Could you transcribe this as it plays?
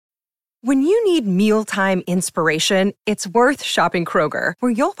When you need mealtime inspiration, it's worth shopping Kroger,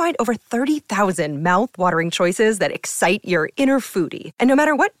 where you'll find over 30,000 mouth-watering choices that excite your inner foodie. And no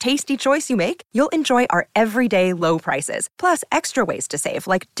matter what tasty choice you make, you'll enjoy our everyday low prices, plus extra ways to save,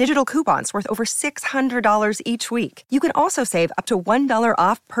 like digital coupons worth over $600 each week. You can also save up to $1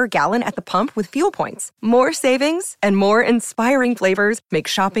 off per gallon at the pump with fuel points. More savings and more inspiring flavors make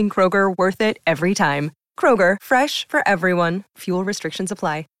shopping Kroger worth it every time. Kroger, fresh for everyone. Fuel restrictions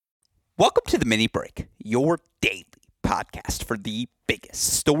apply. Welcome to the Mini Break, your daily podcast for the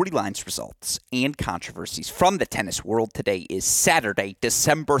biggest storylines, results, and controversies from the tennis world. Today is Saturday,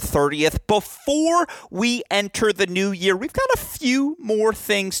 December 30th. Before we enter the new year, we've got a few more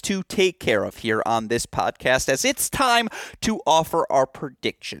things to take care of here on this podcast, as it's time to offer our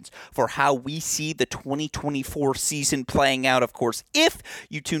predictions for how we see the 2024 season playing out. Of course, if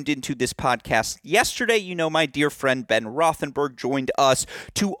you tuned into this podcast yesterday, you know my dear friend Ben Rothenberg joined us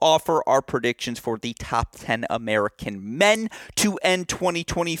to offer our predictions for the top 10 American men to end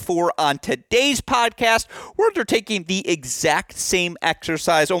 2024. On today's podcast, we're undertaking the exact same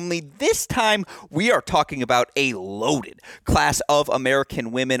exercise, only this time we are talking about a loaded class of American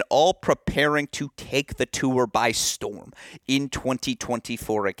women, all preparing to take the tour by storm in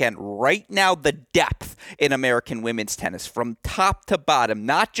 2024. Again, right now, the depth in American women's tennis from top to bottom,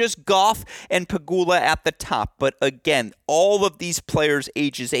 not just Goff and Pegula at the top, but again, all of these players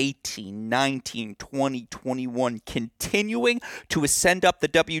ages 18, 19, 20, 21, continuing to ascend up the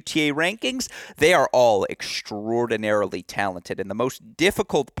WTA rankings. They are all extraordinarily talented. And the most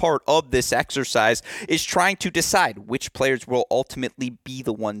difficult part of this exercise is trying to decide which players will ultimately be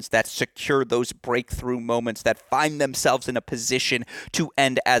the ones that secure those breakthrough moments that find themselves in a position to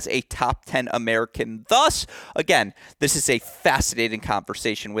end as a top 10 American. Thus, again, this is a fascinating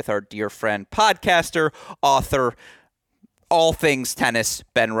conversation with our dear friend, podcaster, author, all things tennis,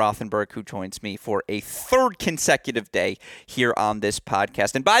 Ben Rothenberg, who joins me for a third consecutive day here on this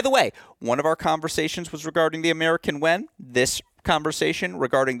podcast. And by the way, one of our conversations was regarding the American men. This conversation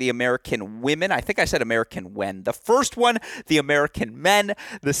regarding the American women. I think I said American when. The first one, the American men.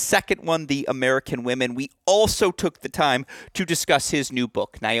 The second one, the American women. We also took the time to discuss his new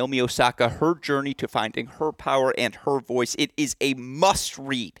book, Naomi Osaka, Her Journey to Finding Her Power and Her Voice. It is a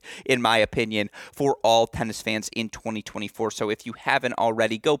must-read, in my opinion, for all tennis fans in 2024. So if you haven't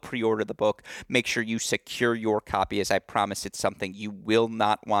already, go pre-order the book. Make sure you secure your copy, as I promise it's something you will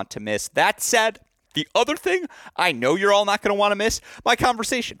not want to miss. That said, the other thing I know you're all not going to want to miss, my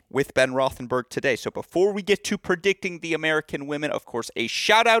conversation with Ben Rothenberg today. So before we get to predicting the American women, of course, a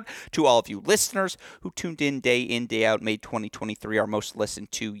shout out to all of you listeners who tuned in, day out, made 2023 our most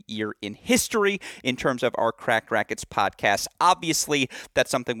listened to year in history in terms of our Cracked Rackets podcast. Obviously,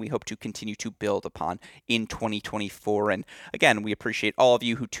 that's something we hope to continue to build upon in 2024. And again, we appreciate all of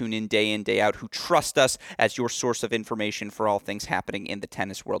you who tune in, day out, who trust us as your source of information for all things happening in the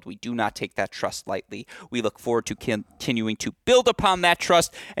tennis world. We do not take that trust lightly. We look forward to continuing to build upon that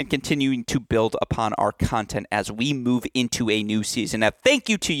trust and continuing to build upon our content as we move into a new season. Now, thank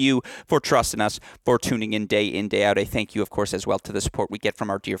you to you for trusting us, for tuning in, day out. A thank you, of course, as well to the support we get from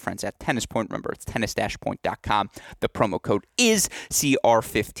our dear friends at Tennis Point. Remember, it's tennis-point.com. The promo code is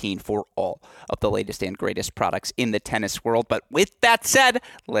CR15 for all of the latest and greatest products in the tennis world. But with that said,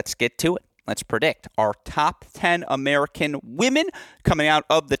 let's get to it. Let's predict our top 10 American women coming out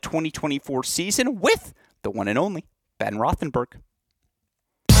of the 2024 season with the one and only Ben Rothenberg.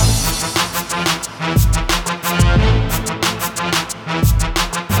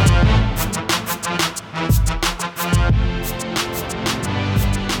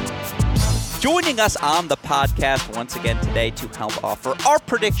 Joining us on the podcast once again today to help offer our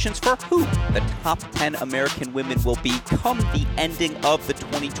predictions for who the top 10 American women will be come the ending of the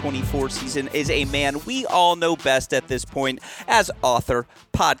 2024 season is a man we all know best at this point as author,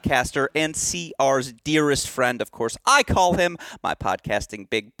 podcaster, and CR's dearest friend. Of course, I call him my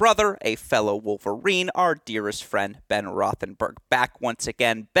podcasting big brother, a fellow Wolverine, our dearest friend, Ben Rothenberg. Back once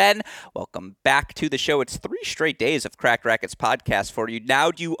again. Ben, welcome back to the show. It's 3 straight days of Cracked Rackets podcast for you.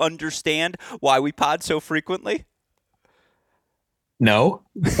 Now do you understand why we pod so frequently? No,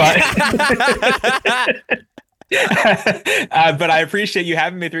 but but I appreciate you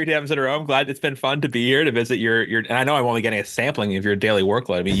having me 3 times in a row. I'm glad it's been fun to be here to visit your and I know I'm only getting a sampling of your daily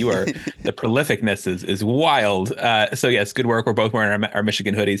workload. I mean, you are the prolificness is wild. So yes, good work. We're both wearing our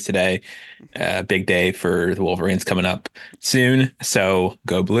Michigan hoodies today. Big day for the Wolverines coming up soon. So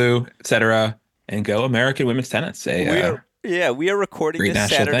go blue, etc., and go American women's tennis. We are recording this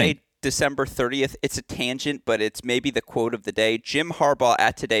Saturday, thing. December 30th. It's a tangent, but it's maybe the quote of the day. Jim Harbaugh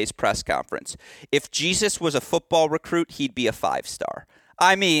at today's press conference. If Jesus was a football recruit, he'd be a 5-star.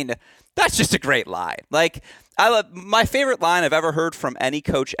 I mean, That's just a great line. Like, my favorite line I've ever heard from any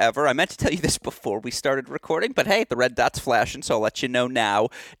coach ever. I meant to tell you this before we started recording, but hey, the red dot's flashing, so I'll let you know now.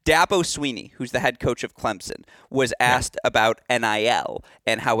 Dabo Swinney, who's the head coach of Clemson, was asked about NIL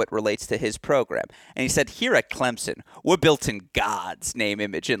and how it relates to his program. And he said, here at Clemson, we're built in God's name,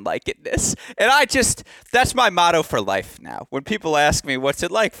 image, and likeness. And that's my motto for life now. When people ask me, what's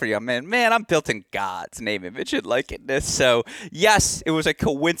it like for you? Man, I'm built in God's name, image, and likeness. So, yes, it was a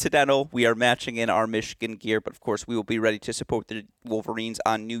coincidental. We are matching in our Michigan gear, but of course, we will be ready to support the Wolverines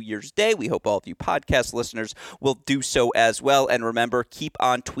on New Year's Day. We hope all of you podcast listeners will do so as well. And remember, keep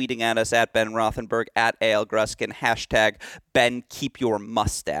on tweeting at us at Ben Rothenberg, at AL Gruskin, hashtag Ben Keep Your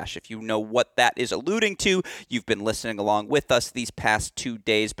Mustache. If you know what that is alluding to, you've been listening along with us these past 2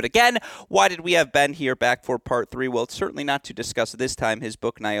 days. But again, why did we have Ben here back for part 3? Well, it's certainly not to discuss this time his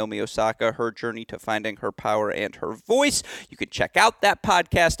book, Naomi Osaka, Her Journey to Finding Her Power and Her Voice. You can check out that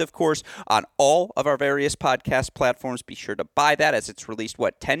podcast, of course, on all of our various podcast platforms. Be sure to buy that as it's released,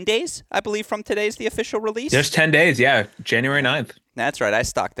 10 days, I believe, from today's the official release? Just 10 days, yeah. January 9th. That's right. I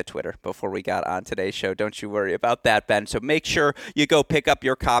stalked the Twitter before we got on today's show. Don't you worry about that, Ben. So make sure you go pick up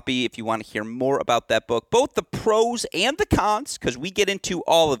your copy if you want to hear more about that book, both the pros and the cons, because we get into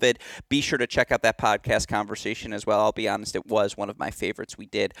all of it. Be sure to check out that podcast conversation as well. I'll be honest, it was one of my favorites we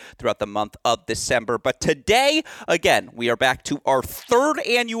did throughout the month of December. But today, again, we are back to our third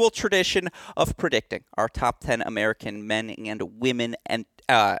annual tradition of predicting our top 10 American men and women and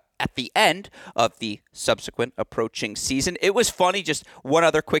at the end of the subsequent approaching season. It was funny, just one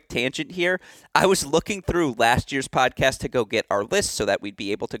other quick tangent here. I was looking through last year's podcast to go get our list so that we'd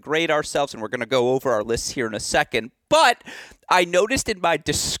be able to grade ourselves, and we're going to go over our lists here in a second. But I noticed in my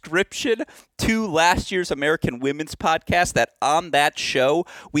description to last year's American Women's podcast that on that show,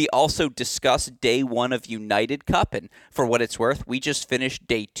 we also discussed day 1 of United Cup. And for what it's worth, we just finished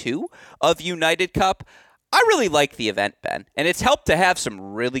day 2 of United Cup. I really like the event, Ben, and it's helped to have some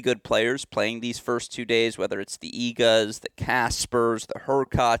really good players playing these first 2 days, whether it's the Igas, the Caspers, the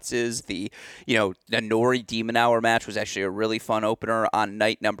Hurkatzes, the Nori Demon Hour match was actually a really fun opener on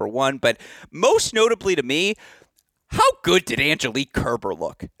night number 1. But most notably to me, how good did Angelique Kerber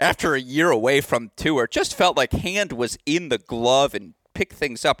look after a year away from tour? It just felt like hand was in the glove and picked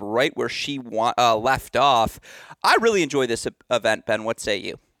things up right where she left off. I really enjoy this event, Ben. What say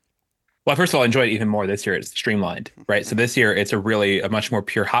you? Well, first of all, I enjoyed it even more this year. It's streamlined, right? So this year, it's a much more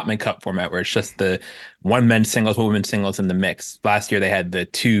pure Hopman Cup format where it's just the one men's singles, one women's singles in the mix. Last year, they had the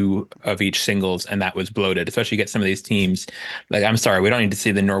 2 of each singles, and that was bloated, especially you get some of these teams. Like, I'm sorry, we don't need to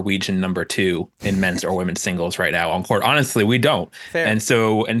see the Norwegian number 2 in men's or women's singles right now on court. Honestly, we don't. Fair. And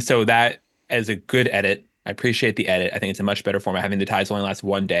so that as a good edit, I appreciate the edit. I think it's a much better format. Having the ties only last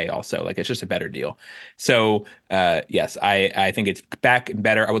 1 day also. Like, it's just a better deal. So, yes, I think it's back and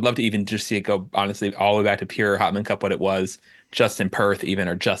better. I would love to even just see it go, honestly, all the way back to pure Hopman Cup, what it was, just in Perth even,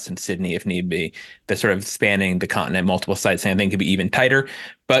 or just in Sydney if need be. The sort of spanning the continent, multiple sites, and I think it could be even tighter.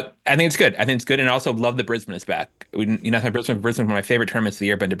 But I think it's good. And I also love that Brisbane is back. Brisbane was one of my favorite tournaments of the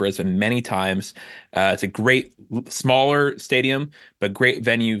year. Been to Brisbane many times. It's a great, smaller stadium, but great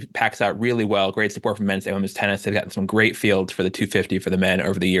venue, packs out really well. Great support from men's and women's tennis. They've gotten some great fields for the 250 for the men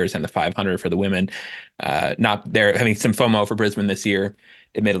over the years and the 500 for the women. They're having some FOMO for Brisbane this year.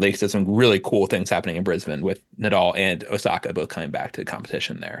 Admittedly, because there's some really cool things happening in Brisbane with Nadal and Osaka both coming back to the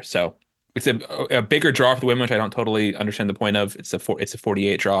competition there. So it's a bigger draw for the women, which I don't totally understand the point of. It's a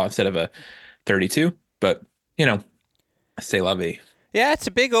 48 draw instead of a 32, but c'est la vie. Yeah, it's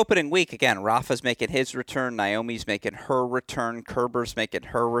a big opening week. Again, Rafa's making his return. Naomi's making her return. Kerber's making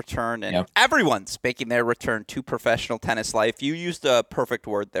her return. And everyone's making their return to professional tennis life. You used the perfect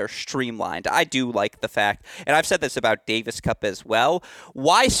word there, streamlined. I do like the fact, and I've said this about Davis Cup as well,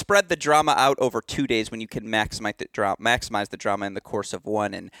 why spread the drama out over 2 days when you can maximize the drama in the course of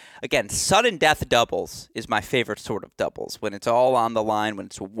one? And again, sudden death doubles is my favorite sort of doubles. When it's all on the line, when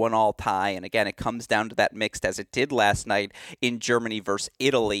it's a 1-all tie. And again, it comes down to that mixed as it did last night in Germany versus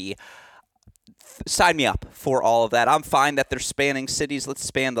Italy. Sign me up for all of that. I'm fine that they're spanning cities. Let's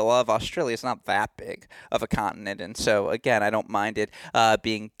span the love. Australia's not that big of a continent. And so, again, I don't mind it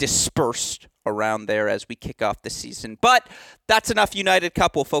being dispersed around there as we kick off the season. But that's enough United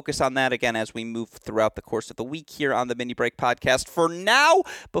Cup. We'll focus on that again as we move throughout the course of the week here on the Mini Break Podcast. For now,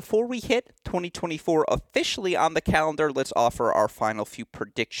 before we hit 2024 officially on the calendar, let's offer our final few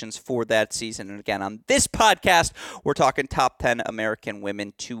predictions for that season. And again, on this podcast, we're talking top 10 American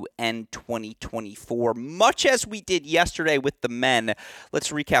women to end 2024. Much as we did yesterday with the men, let's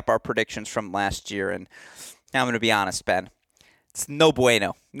recap our predictions from last year. And now I'm going to be honest, Ben. It's no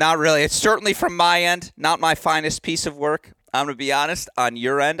bueno. Not really. It's certainly from my end, not my finest piece of work. I'm going to be honest, on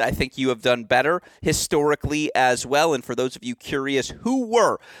your end, I think you have done better historically as well. And for those of you curious, who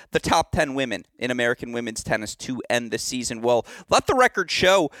were the top 10 women in American women's tennis to end the season? Well, let the record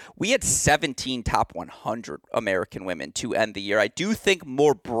show we had 17 top 100 American women to end the year. I do think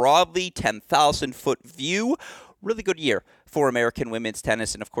more broadly, 10,000-foot view, really good year for American women's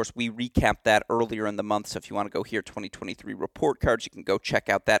tennis. And, of course, we recapped that earlier in the month. So if you want to go hear 2023 report cards, you can go check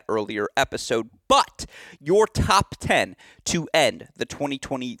out that earlier episode. But your top 10 to end the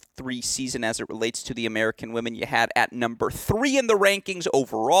 2023 season as it relates to the American women, you had at number 3 in the rankings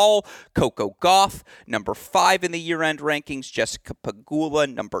overall, Coco Gauff. Number 5 in the year-end rankings, Jessica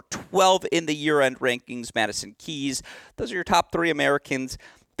Pegula. Number 12 in the year-end rankings, Madison Keys. Those are your top 3 Americans.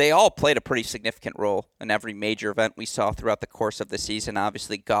 They all played a pretty significant role in every major event we saw throughout the course of the season.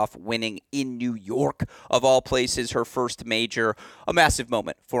 Obviously, Gauff winning in New York, of all places, her first major. A massive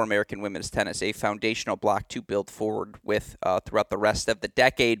moment for American women's tennis, a foundational block to build forward with throughout the rest of the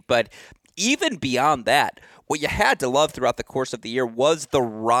decade. But even beyond that, what you had to love throughout the course of the year was the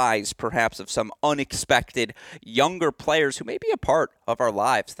rise, perhaps, of some unexpected younger players who may be a part of our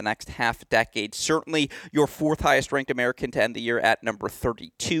lives the next half decade. Certainly your 4th highest ranked American to end the year at number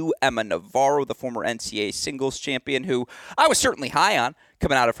 32, Emma Navarro, the former NCAA singles champion, who I was certainly high on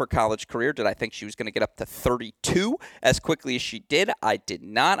coming out of her college career. Did I think she was going to get up to 32 as quickly as she did? I did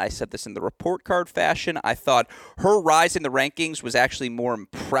not. I said this in the report card fashion. I thought her rise in the rankings was actually more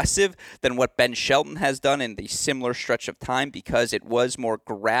impressive than what Ben Shelton has done in the similar stretch of time because it was more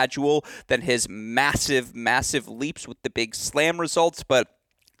gradual than his massive, massive leaps with the big slam results. But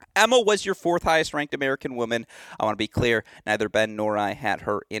Emma was your 4th highest ranked American woman. I want to be clear, neither Ben nor I had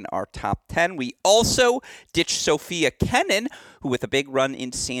her in our top 10. We also ditched Sophia Kenin, who with a big run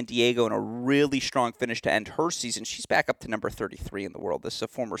in San Diego and a really strong finish to end her season, she's back up to number 33 in the world. This is a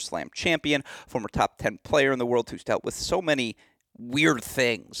former slam champion, former top 10 player in the world who's dealt with so many weird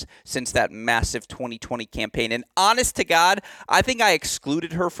things since that massive 2020 campaign. And honest to God, I think I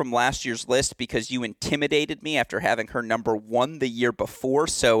excluded her from last year's list because you intimidated me after having her number 1 the year before.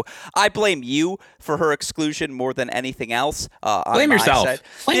 So I blame you for her exclusion more than anything else. Blame yourself.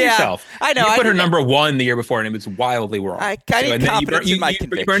 Blame yourself. I know. You put her number 1 the year before, and it was wildly wrong. I need confidence in my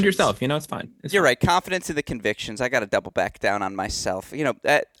convictions. You burned yourself. It's fine. You're right. Confidence in the convictions. I got to double back down on myself.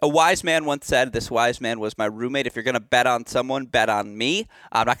 A wise man once said, this wise man was my roommate, if you're going to bet on someone, bet on me.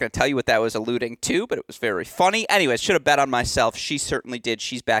 I'm not going to tell you what that was alluding to, but it was very funny. Anyways, should have bet on myself. She certainly did.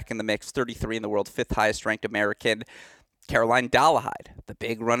 She's back in the mix. 33 in the world, 5th highest ranked American. Caroline Dolehide, the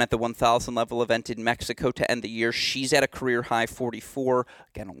big run at the 1,000 level event in Mexico to end the year. She's at a career high 44.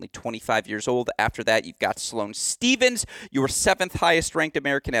 Again, only 25 years old. After that, you've got Sloane Stephens, your 7th highest ranked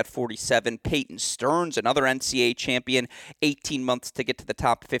American at 47. Peyton Stearns, another NCAA champion, 18 months to get to the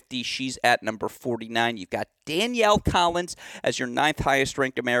top 50. She's at number 49. You've got Danielle Collins as your 9th highest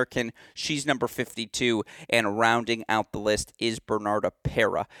ranked American. She's number 52. And rounding out the list is Bernarda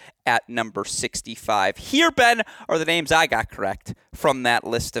Pera at number 65. Here, Ben, are the names I got correct from that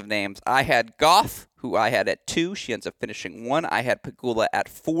list of names. I had Gauff, who I had at 2. She ends up finishing 1. I had Pegula at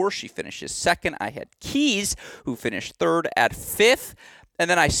 4. She finishes 2nd. I had Keys, who finished 3rd at 5th. And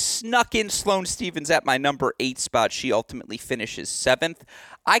then I snuck in Sloane Stephens at my number 8 spot. She ultimately finishes 7th.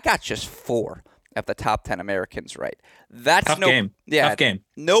 I got just 4 of the top 10 Americans right. That's tough game.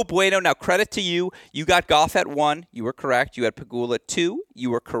 No bueno. Now, credit to you. You got Gauff at 1. You were correct. You had Pegula at 2. You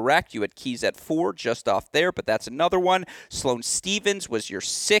were correct. You had Keys at 4, just off there, but that's another one. Sloane Stephens was your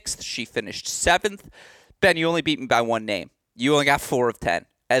 6th. She finished 7th. Ben, you only beat me by 1 name. You only got 4 of 10,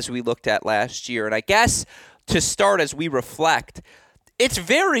 as we looked at last year. And I guess to start, as we reflect, it's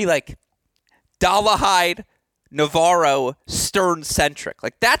very Dolehide, Navarro, Stern-centric.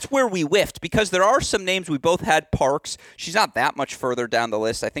 That's where we whiffed because there are some names we both had. Parks. She's not that much further down the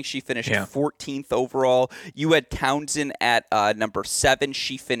list. I think she finished 14th overall. You had Townsend at number 7.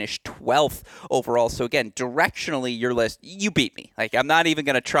 She finished 12th overall. So again, directionally, your list, you beat me. I'm not even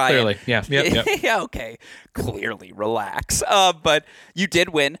going to try. Clearly, yeah. Yeah, okay. Clearly, relax. But you did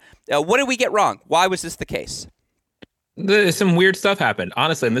win. What did we get wrong? Why was this the case? Some weird stuff happened,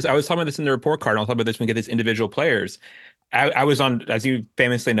 honestly. And I was talking about this in the report card. And I'll talk about this when we get these individual players. I was on, as you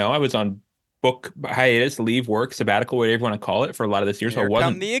famously know, I was on book hiatus, leave work, sabbatical, whatever you want to call it, for a lot of this year. So I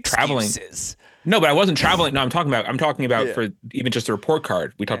wasn't traveling. No, but I wasn't traveling. No, I'm talking about for even just a report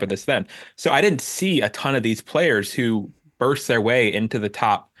card. We talked about this then. So I didn't see a ton of these players who burst their way into the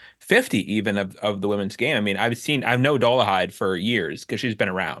top 50 even of the women's game. I mean, I've known Dolehide for years because she's been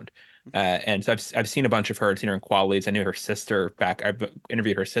around. And so I've seen a bunch of her. I've seen her in qualities. I knew her sister back. I've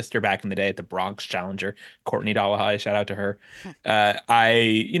interviewed her sister back in the day at the Bronx Challenger, Courtney Dolehide. Shout out to her.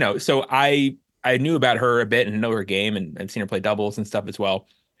 So I I knew about her a bit and know her game, and I've seen her play doubles and stuff as well.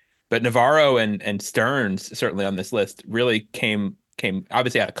 But Navarro and Stearns certainly on this list really came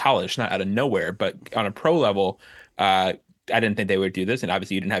obviously out of college, not out of nowhere, but on a pro level. I didn't think they would do this, and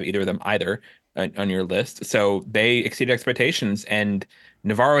obviously you didn't have either of them either on your list. So they exceeded expectations, and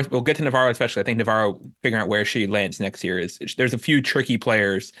Navarro. We'll get to Navarro especially. I think Navarro figuring out where she lands next year is there's a few tricky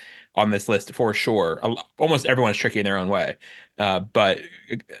players on this list for sure. Almost everyone's tricky in their own way. But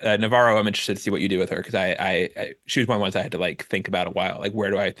Navarro, I'm interested to see what you do with her because she was one of the ones I had to like think about a while. Like,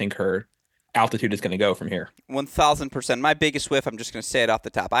 where do I think her altitude is going to go from here? 1,000%. My biggest whiff, I'm just going to say it off the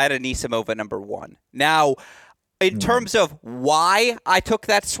top. I had Anisimova number 1. Now, in terms of why I took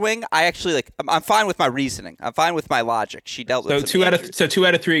that swing, I actually I'm fine with my reasoning. I'm fine with my logic. She dealt with two out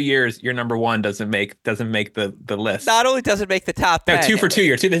of 3 years, your number 1 doesn't make the list. Not only does it make the top 10. No, 2 for 2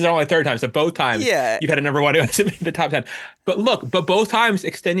 years. This is only third time. So both times you've had a number 1 who hasn't made the top 10. But both times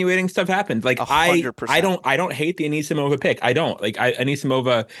extenuating stuff happened. Like 100%. I don't hate the Anisimova pick. I don't.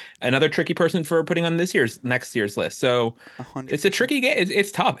 Anisimova, another tricky person for putting on next year's list. So 100%. It's a tricky game.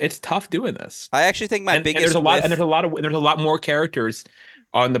 It's tough. It's tough doing this. I actually think biggest there's a lot more characters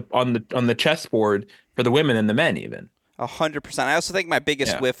on the chessboard for the women than the men even. 100%. I also think my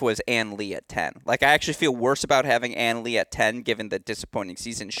biggest whiff was Ann Lee at 10. I actually feel worse about having Ann Lee at 10 given the disappointing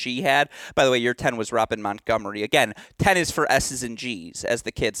season she had. By the way, your 10 was Robin Montgomery. Again, 10 is for S's and G's, as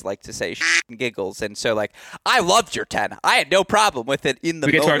the kids like to say, and giggles. And so, I loved your 10. I had no problem with it in the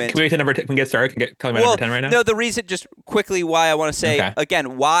moment. Can we get to number 10? Can we get started? Can we tell me about number 10 right now? No, the reason, just quickly, why I want to say,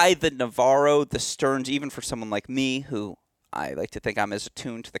 again, why the Navarro, the Stearns, even for someone like me who I like to think I'm as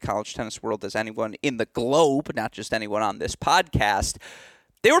attuned to the college tennis world as anyone in the globe, not just anyone on this podcast.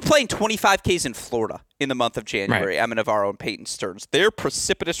 They were playing 25Ks in Florida in the month of January, Emma Navarro and Peyton Stearns. Their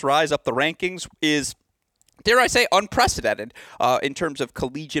precipitous rise up the rankings is, dare I say, unprecedented in terms of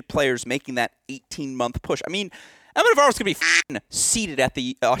collegiate players making that 18-month push. I mean, Emma Navarro's going to be seated at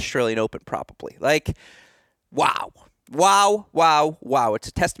the Australian Open probably. Wow. Wow. It's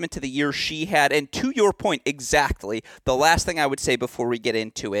a testament to the year she had. And to your point, exactly, the last thing I would say before we get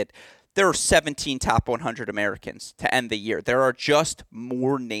into it, there are 17 top 100 Americans to end the year. There are just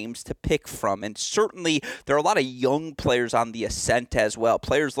more names to pick from. And certainly there are a lot of young players on the ascent as well.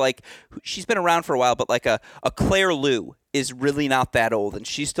 Players she's been around for a while, but a Claire Liu is really not that old, and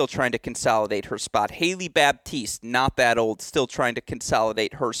she's still trying to consolidate her spot. Haley Baptiste, not that old, still trying to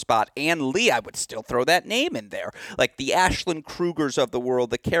consolidate her spot. Ann Lee, I would still throw that name in there. The Ashlyn Krugers of the world,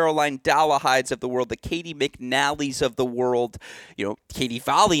 the Caroline Dallahides of the world, the Katie McNallys of the world, Katie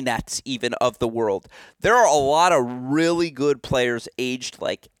Vollinets even of the world. There are a lot of really good players aged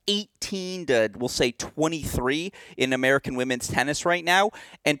 18 to, we'll say, 23 in American women's tennis right now,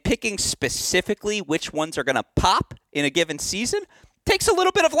 and picking specifically which ones are going to pop in a given season takes a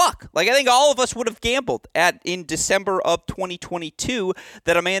little bit of luck. I think all of us would have gambled in December of 2022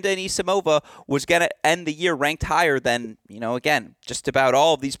 that Amanda Anisimova was going to end the year ranked higher than, again, just about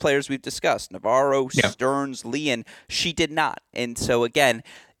all of these players we've discussed, Navarro, Stearns, Lee, and she did not. And so, again,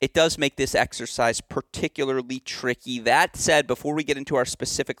 it does make this exercise particularly tricky. That said, before we get into our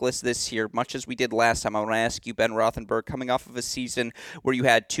specific list this year, much as we did last time, I want to ask you, Ben Rothenberg, coming off of a season where you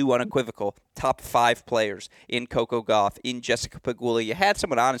had 2 unequivocal top 5 players in Coco Gauff, in Jessica Pegula. You had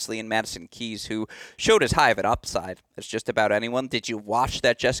someone, honestly, in Madison Keys who showed as high of an upside as just about anyone. Did you watch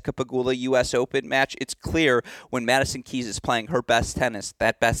that Jessica Pegula U.S. Open match? It's clear when Madison Keys is playing her best tennis,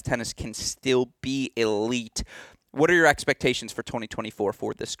 that best tennis can still be elite. What are your expectations for 2024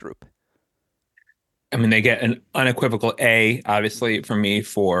 for this group? I mean, they get an unequivocal A, obviously, from me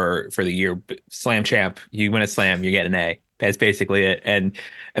for the year. Slam champ. You win a slam, you get an A. That's basically it. And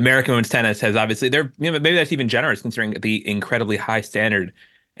American women's tennis has obviously, maybe that's even generous considering the incredibly high standard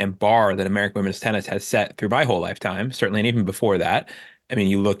and bar that American women's tennis has set through my whole lifetime, certainly, and even before that. I mean,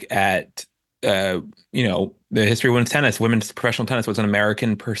 you look at the history of women's professional tennis was an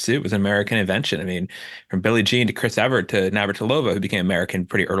American pursuit, was an American invention. I mean, from Billie Jean to Chris Evert to Navratilova, who became American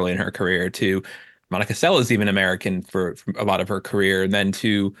pretty early in her career, to Monica Seles, even American for a lot of her career, and then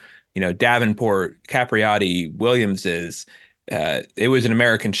to, Davenport, Capriati, Williams's. It was an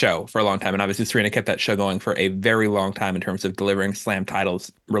American show for a long time. And obviously Serena kept that show going for a very long time in terms of delivering slam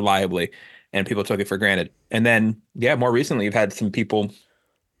titles reliably, and people took it for granted. And then, more recently, you've had some people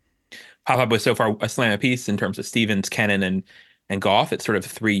pop up with so far a slam apiece in terms of Stevens, Kennan, and Gauff. It's sort of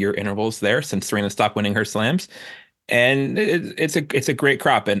 3-year intervals there since Serena stopped winning her slams, and it's a great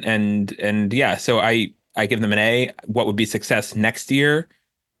crop. And so I give them an A. What would be success next year?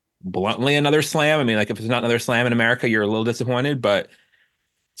 Bluntly, another slam. I mean, if it's not another slam in America, you're a little disappointed, but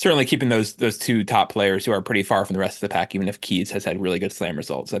certainly keeping those two top players who are pretty far from the rest of the pack, even if Keys has had really good slam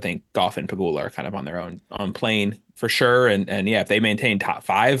results. I think Goff and Pegula are kind of on their own plane for sure. And yeah, if they maintain top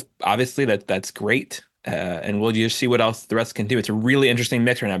five, obviously that's great. And we'll just see what else the rest can do. It's a really interesting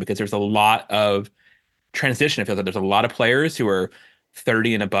mix right now because there's a lot of transition. It feels like there's a lot of players who are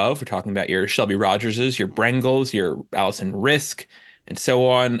 30 and above. We're talking about your Shelby Rogerses, your Brengels, your Allison Risk, and so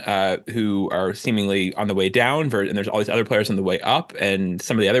on, who are seemingly on the way down. And there's all these other players on the way up, and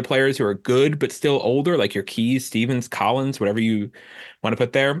some of the other players who are good but still older, like your Keys, Stevens, Collins, whatever you want to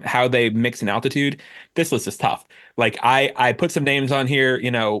put there. How they mix in altitude. This list is tough. Like I put some names on here.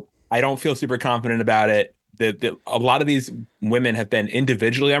 I don't feel super confident about it. A lot of these women have been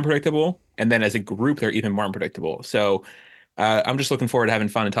individually unpredictable, and then as a group, they're even more unpredictable. So I'm just looking forward to having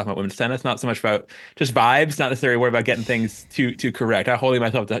fun and talking about women's tennis. Not so much about just vibes, not necessarily worried about getting things too correct. I'm holding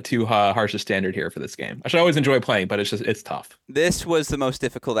myself to too harsh a standard here for this game. I should always enjoy playing, but it's tough. This was the most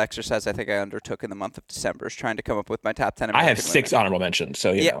difficult exercise I think I undertook in the month of December, is trying to come up with my top 10 American I have 6 honorable mentions,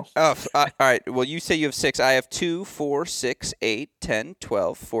 so you know. Oh, all right. Well, you say you have 6. I have 2, 4, 6, 8, 10,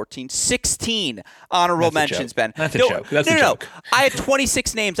 12, 14, 16 honorable mentions, Ben. That's a joke. That's a joke. I had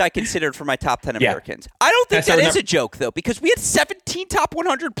 26 names I considered for my top 10 Americans. I don't think that is a joke, though, because we had 17 top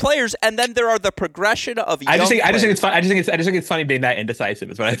 100 players, and then there are the progression of young players. I just think it's fun. I just think it's funny being that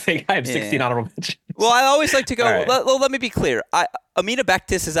indecisive is what I think. I have 16 honorable mentions. Well, I always like to go. Right. Let me be clear. Amina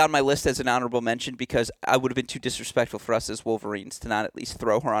Bektis is on my list as an honorable mention because I would have been too disrespectful for us as Wolverines to not at least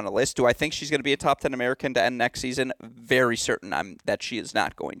throw her on a list. Do I think she's going to be a top 10 American to end next season? Very certain that she is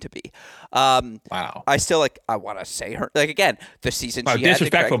not going to be. Wow. I want to say her. Again, the season she had.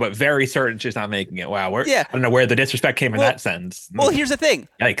 Disrespectful, but very certain she's not making it. Wow. I don't know where the disrespect came in that sense. Well, here's the thing.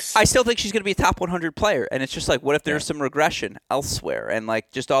 Yikes. I still think she's going to be a top 100 player. And it's just what if there's some regression elsewhere? And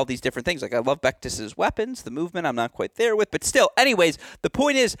just all these different things. I love Bektis's weapons, the movement I'm not quite there with. But still, anyways, the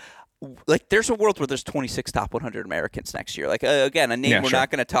point is, there's a world where there's 26 top 100 Americans next year. Again, a name we're not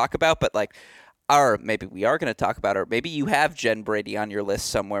going to talk about, but or maybe we are going to talk about her. Maybe you have Jen Brady on your list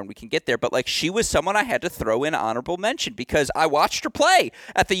somewhere and we can get there. But she was someone I had to throw in honorable mention because I watched her play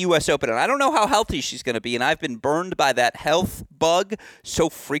at the U.S. Open. And I don't know how healthy she's going to be. And I've been burned by that health bug so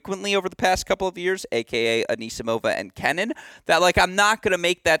frequently over the past couple of years, a.k.a. Anisimova and Kennan, that I'm not going to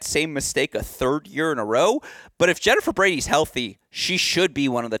make that same mistake a third year in a row. But if Jennifer Brady's healthy, she should be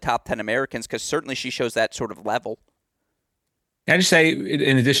one of the top 10 Americans because certainly she shows that sort of level. I just say,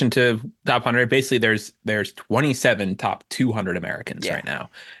 in addition to top 100, basically there's 27 top 200 Americans right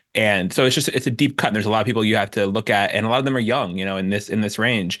now, and so it's a deep cut. And there's a lot of people you have to look at, and a lot of them are young, in this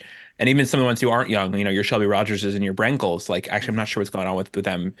range, and even some of the ones who aren't young, your Shelby Rogerses and your Brenkels. Actually, I'm not sure what's going on with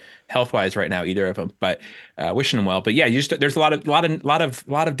them health wise right now, either of them, but wishing them well. But yeah, there's a lot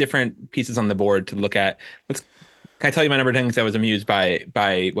of different pieces on the board to look at. Can I tell you my number 10 because I was amused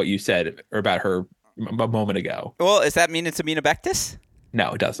by what you said or about her a moment ago. Well, does that mean it's Amina Bektis?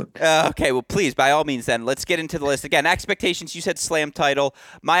 No, it doesn't. Okay, well, please, by all means, then, let's get into the list. Again, expectations, you said slam title.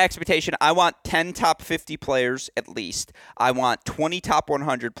 My expectation, I want 10 top 50 players at least. I want 20 top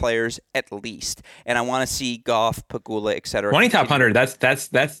 100 players at least. And I want to see Goff, Pegula, et cetera. 20 top 100, that's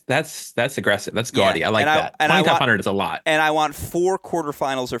aggressive. That's gaudy. I like that. 20 top 100 is a lot. And I want 4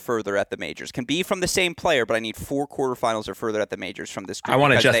 quarterfinals or further at the majors. Can be from the same player, but I need 4 quarterfinals or further at the majors from this group. I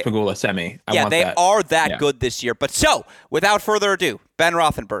want a Jess Pegula semi. They are that good this year. But so, without further ado, Ben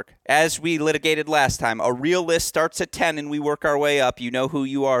Rothenberg, as we litigated last time, a real list starts at 10 and we work our way up. You know who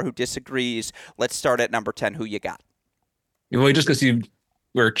you are, who disagrees. Let's start at number 10. Who you got? Well, just because you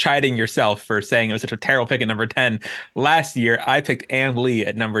were chiding yourself for saying it was such a terrible pick at number 10 last year, I picked Ann Lee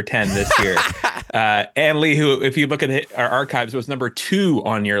at number 10 this year. Ann Lee, who, if you look at our archives, was number 2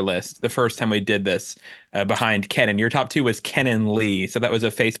 on your list the first time we did this, behind Kennan. Your top 2 was Kennan Lee, so that was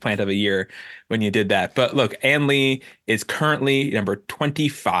a faceplant of a year when you did that. But look, Ann Lee is currently number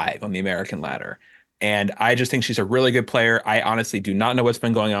 25 on the American ladder, and I just think she's a really good player. I honestly do not know what's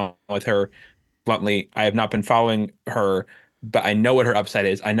been going on with her. Bluntly, I have not been following her, but I know what her upside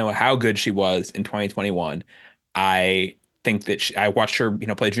is. I know how good she was in 2021. I think that I watched her,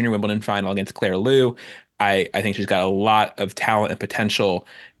 play junior Wimbledon final against Claire Liu. I think she's got a lot of talent and potential,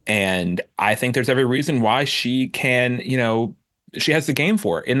 and I think there's every reason why she can, she has the game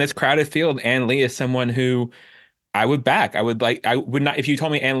for it. In this crowded field, Ann Lee is someone who I would back. I would not, if you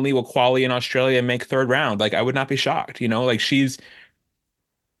told me Ann Lee will quali in Australia and make third round, I would not be shocked. She's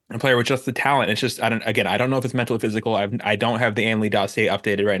a player with just the talent. It's just, I don't know if it's mental or physical. I don't have the Ann Lee dossier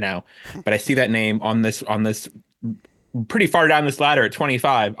updated right now, but I see that name on this pretty far down this ladder at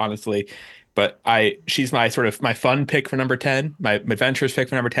 25, honestly. But she's my my fun pick for number 10, my adventurous pick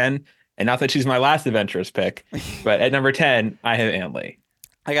for number 10. And not that she's my last adventurous pick, but at number 10, I have Ann Lee.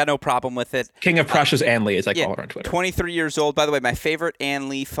 I got no problem with it. King of Precious Ann Lee, as I call her on Twitter. 23 years old. By the way, my favorite Ann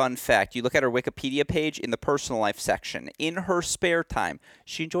Lee fun fact. You look at her Wikipedia page in the personal life section. In her spare time,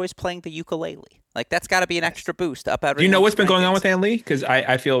 she enjoys playing the ukulele. Like, that's got to be an extra boost up every. Do you know what's been going on with Ann Lee? Because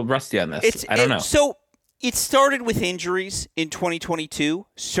I feel rusty on this. I don't know. So it started with injuries in 2022,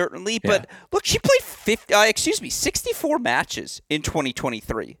 certainly. But look, she played 64 matches in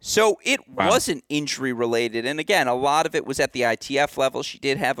 2023. So it wasn't injury related. And again, a lot of it was at the ITF level. She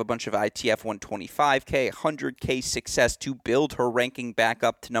did have a bunch of ITF 125K, 100K success to build her ranking back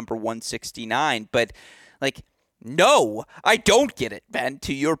up to number 169. But like, no, I don't get it, Ben,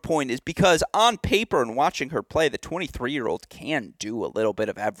 to your point, is because on paper and watching her play, the 23-year-old can do a little bit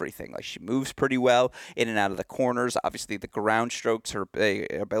of everything. Like, she moves pretty well in and out of the corners. Obviously, the ground strokes, her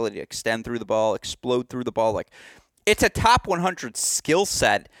ability to extend through the ball, explode through the ball. Like, it's a top 100 skill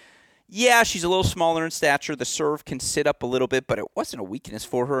set. Yeah, she's a little smaller in stature. The serve can sit up a little bit, but it wasn't a weakness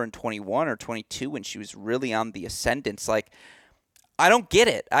for her in 21 or 22 when she was really on the ascendance. Like, I don't get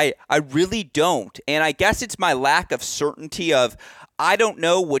it. I really don't. And I guess it's my lack of certainty of I don't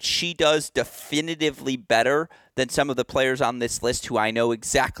know what she does definitively better than some of the players on this list who I know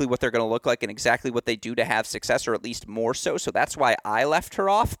exactly what they're going to look like and exactly what they do to have success, or at least more so. So that's why I left her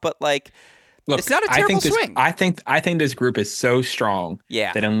off. But like, look, it's not a terrible swing. I think this group is so strong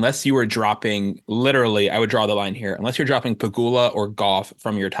that unless you were dropping, literally, I would draw the line here, unless you're dropping Pegula or Goff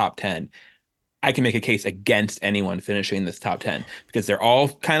from your top 10, I can make a case against anyone finishing in this top 10 because they're all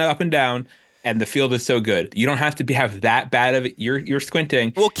kind of up and down and the field is so good. You don't have to have that bad of it. You're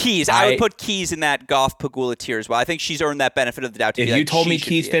squinting. Well, Keys, I would put Keys in that Goff Pegula tier as well. I think she's earned that benefit of the doubt. If you told me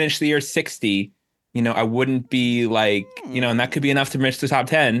Keys finished the year 60, I wouldn't be like, and that could be enough to miss the top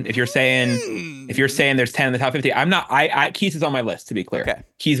 10. If you're saying there's 10 in the top 50, I'm not, Keys is on my list, to be clear. Okay.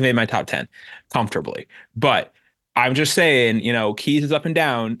 Keys made my top 10 comfortably, but I'm just saying, Keys is up and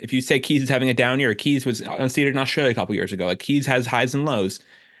down. If you say Keys is having a down year, Keys was unseated in Australia a couple years ago. Like, Keys has highs and lows.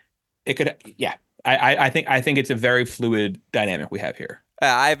 It could, I think it's a very fluid dynamic we have here.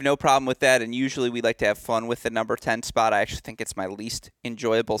 I have no problem with that, and usually we like to have fun with the number 10 spot. I actually think it's my least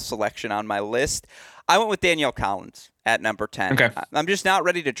enjoyable selection on my list. I went with Danielle Collins at number 10. Okay. I'm just not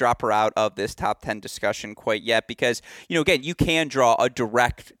ready to drop her out of this top 10 discussion quite yet because, again, you can draw a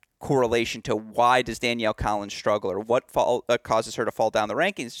direct correlation to why does Danielle Collins struggle or what causes her to fall down the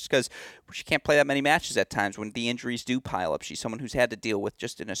rankings, just because she can't play that many matches at times when the injuries do pile up. She's someone who's had to deal with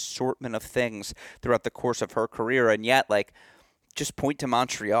just an assortment of things throughout the course of her career, and yet, like, just point to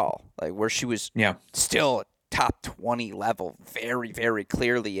Montreal, like, where she was still top 20 level very, very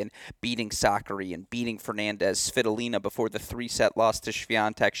clearly, and beating Sakari and beating Fernandez Svitolina before the 3-set loss to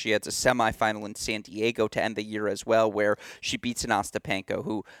Swiatek. She has a semifinal in San Diego to end the year as well, where she beats an Ostapenko,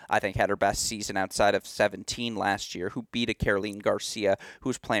 who I think had her best season outside of 17 last year, who beat a Caroline Garcia, who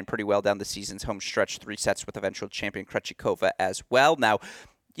was playing pretty well down the season's home stretch, 3 sets with eventual champion Krejcikova as well. Now,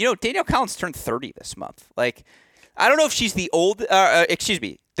 Danielle Collins turned 30 this month. Like, I don't know if she's the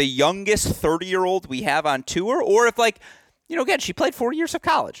youngest 30-year-old we have on tour, or if, like, again, she played 4 years of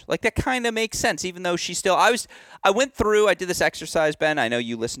college. Like, that kind of makes sense, even though she's still, I did this exercise, Ben. I know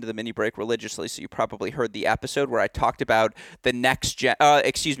you listen to the mini break religiously, so you probably heard the episode where I talked about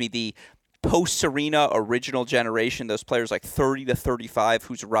the post-Serena original generation, those players like 30 to 35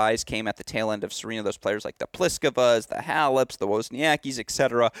 whose rise came at the tail end of Serena, those players like the Pliskovas, the Haleps, the Wozniackis,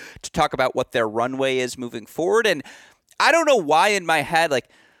 etc., to talk about what their runway is moving forward. And I don't know why in my head, like,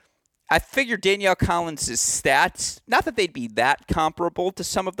 I figured Danielle Collins' stats, not that they'd be that comparable to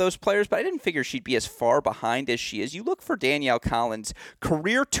some of those players, but I didn't figure she'd be as far behind as she is. You look for Danielle Collins'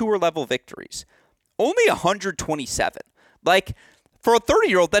 career tour level victories, only 127. Like, for a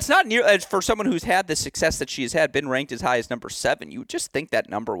 30-year-old, that's not near as for someone who's had the success that she has had, been ranked as high as number 7. You would just think that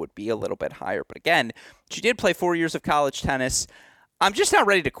number would be a little bit higher. But again, she did play 4 years of college tennis. I'm just not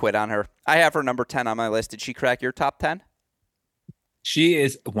ready to quit on her. I have her number 10 on my list. Did she crack your top 10? She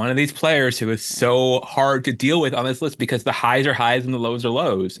is one of these players who is so hard to deal with on this list because the highs are highs and the lows are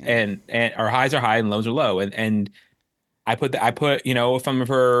lows, and our highs are high and lows are low. And I put some of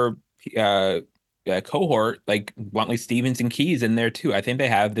her cohort, like Wantley, Stevens, and Keys in there too. I think they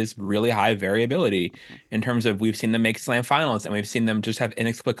have this really high variability in terms of, we've seen them make slam finals and we've seen them just have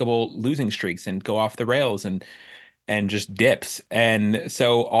inexplicable losing streaks and go off the rails and just dips. And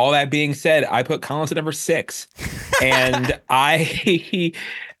so, all that being said, I put Collins at number 6, and I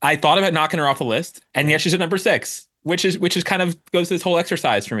thought about knocking her off the list, and yet she's at number 6, which is kind of goes to this whole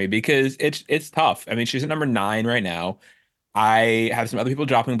exercise for me because it's tough. I mean, she's at number 9 right now. I have some other people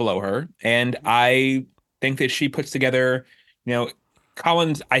dropping below her, and I think that she puts together,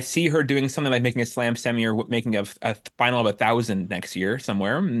 Collins, I see her doing something like making a slam semi or making a final of 1,000 next year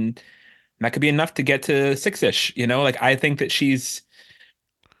somewhere. And that could be enough to get to 6-ish, like I think that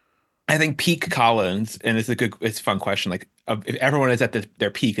I think peak Collins, and it's a fun question. Like, if everyone is at their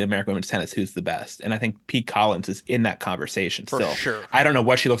peak in American women's tennis, who's the best? And I think peak Collins is in that conversation For still. sure. I don't know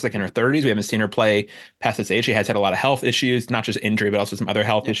what she looks like in her 30s. We haven't seen her play past this age. She has had a lot of health issues, not just injury, but also some other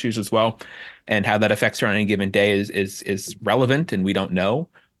health issues as well. And how that affects her on any given day is relevant, and we don't know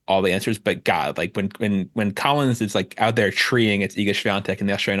all the answers. But God, like when Collins is like out there treeing its Iga Swiatek in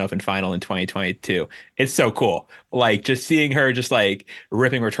the Australian Open final in 2022, it's so cool. Like just seeing her just like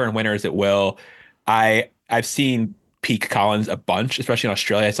ripping return winners at will. I've seen peak Collins a bunch, especially in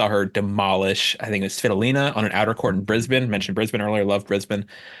Australia. I saw her demolish, I think it was Svitolina on an outer court in Brisbane. Mentioned Brisbane earlier, loved Brisbane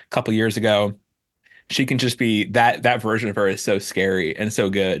a couple years ago. She can just be that version of her is so scary and so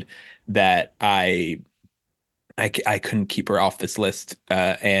good that I couldn't keep her off this list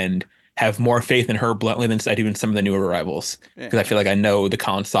and have more faith in her bluntly than I do in some of the newer arrivals, because I feel like I know the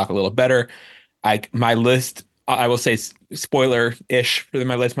Collins stock a little better. My list, I will say, spoiler-ish for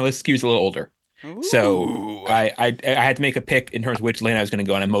my list skews a little older. Ooh. So I had to make a pick in terms of which lane I was going to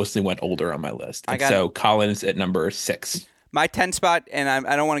go, and I mostly went older on my list. So Collins at number 6. My 10 spot, and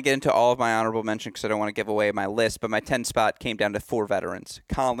I don't want to get into all of my honorable mention because I don't want to give away my list, but my 10 spot came down to 4 veterans: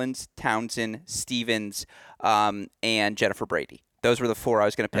 Collins, Townsend, Stevens, and Jennifer Brady. Those were the 4 I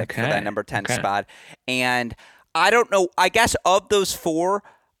was going to pick for that number 10 spot. And I don't know, I guess of those 4,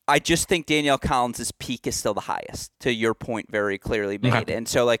 I just think Danielle Collins' peak is still the highest, to your point very clearly made. Okay. And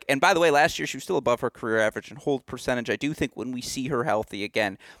so, and by the way, last year she was still above her career average in hold percentage. I do think when we see her healthy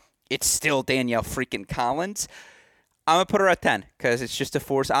again, it's still Danielle freaking Collins. I'm going to put her at 10 because it's just a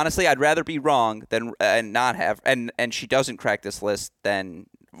force. Honestly, I'd rather be wrong than and not have, and she doesn't crack this list than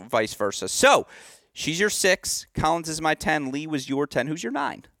vice versa. So she's your 6. Collins is my 10. Lee was your 10. Who's your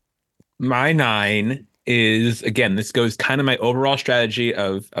 9? My 9 is, again, this goes kind of my overall strategy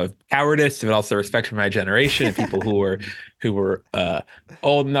of cowardice, but also respect for my generation and people who were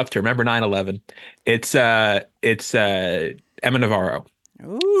old enough to remember 9/11. It's Emma Navarro.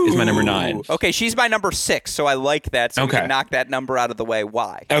 Ooh. Is my number 9. Okay, she's my number 6, so I like that. So we can knock that number out of the way.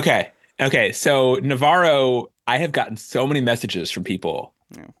 Why? Okay. So Navarro, I have gotten so many messages from people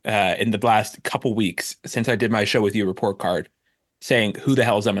in the last couple weeks since I did my show with you, Report Card, saying, "Who the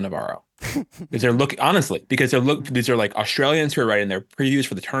hell is Emma Navarro?" Because they're looking, honestly, these are like Australians who are writing their previews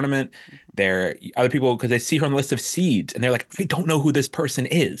for the tournament. They're other people because they see her on the list of seeds, and they're like, "I don't know who this person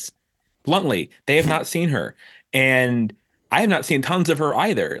is." Bluntly, they have not seen her, and I have not seen tons of her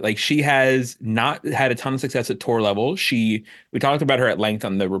either. Like, she has not had a ton of success at tour level. We talked about her at length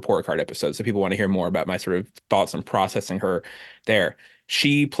on the Report Card episode, so people want to hear more about my sort of thoughts on processing her there.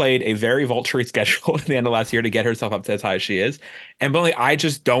 She played a very vulture schedule at the end of last year to get herself up to as high as she is. And bluntly, I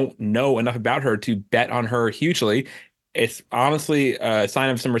just don't know enough about her to bet on her hugely. It's honestly a sign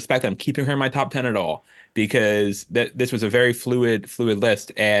of some respect that I'm keeping her in my top 10 at all, because this was a very fluid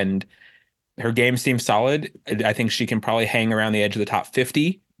list, and her game seems solid. I think she can probably hang around the edge of the top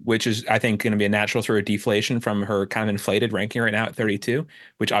 50, which is, I think, going to be a natural sort of deflation from her kind of inflated ranking right now at 32,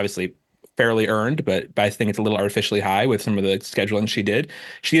 which obviously fairly earned, but I think it's a little artificially high with some of the scheduling she did.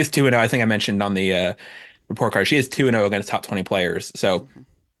 She is 2-0. I think I mentioned on the Report Card, she is 2-0 against top 20 players. So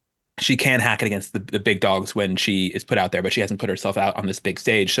she can hack it against the big dogs when she is put out there, but she hasn't put herself out on this big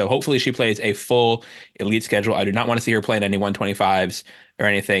stage. So hopefully she plays a full elite schedule. I do not want to see her playing any 125s or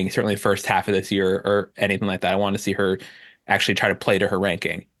anything, certainly the first half of this year or anything like that. I want to see her actually try to play to her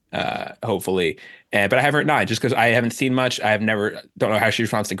ranking, hopefully. But I have her at 9 just because I haven't seen much. Don't know how she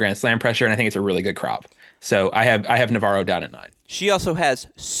responds to Grand Slam pressure, and I think it's a really good crop. So I have Navarro down at 9. She also has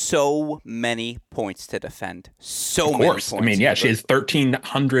so many points to defend. Of course. I mean, yeah, she has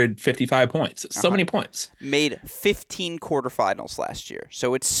 1,355 points. So many points. Made 15 quarterfinals last year.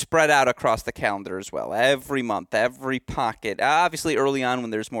 So it's spread out across the calendar as well. Every month, every pocket. Obviously, early on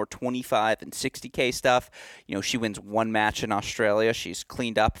when there's more 25 and 60K stuff, she wins one match in Australia. She's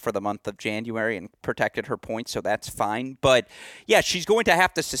cleaned up for the month of January and protected her points, so that's fine. But, yeah, she's going to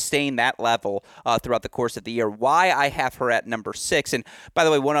have to sustain that level throughout the course of the year. Why I have her at number 6. And by the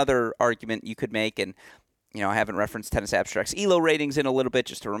way, one other argument you could make, and I haven't referenced Tennis Abstract's ELO ratings in a little bit.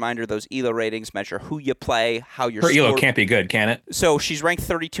 Just a reminder, those ELO ratings measure who you play, how your Her ELO can't be good, can it? So she's ranked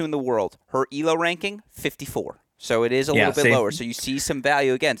 32 in the world. Her ELO ranking, 54. So it is a little bit lower. So you see some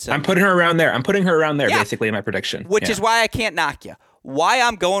value again. I'm putting her around there. Basically in my prediction. Which is why I can't knock you. Why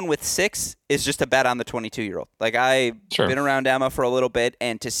I'm going with 6 is just a bet on the 22-year-old. Like, I've been around Emma for a little bit,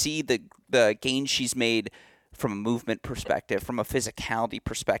 and to see the gains she's made from a movement perspective, from a physicality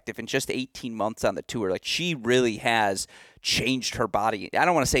perspective, in just 18 months on the tour, like, she really has changed her body. I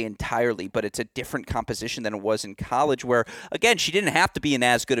don't want to say entirely, but it's a different composition than it was in college where, again, she didn't have to be in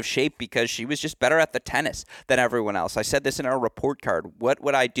as good of shape because she was just better at the tennis than everyone else. I said this in our report card. What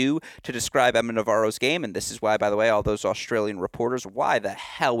would I do to describe Emma Navarro's game? And this is why, by the way, all those Australian reporters, why the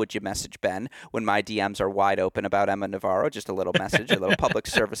hell would you message Ben when my DMs are wide open about Emma Navarro? Just a little message, a little public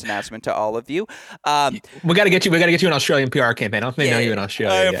service announcement to all of you. We got to get you an Australian PR campaign. I don't think they know you in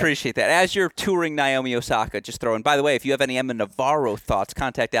Australia. I appreciate that. As you're touring Naomi Osaka, just throw in. By the way, if you have any Emma Navarro thoughts,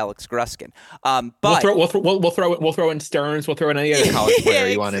 contact Alex Gruskin. But we'll throw in Stearns. We'll throw in any other college player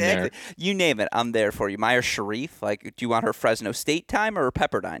you want in there. You name it, I'm there for you. Maya Sharif, like, do you want her Fresno State time or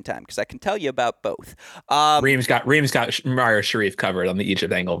Pepperdine time? Because I can tell you about both. Reams got Maya Sharif covered on the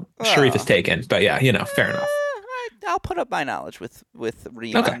Egypt angle. Sharif is taken, but yeah, fair enough. I'll put up my knowledge with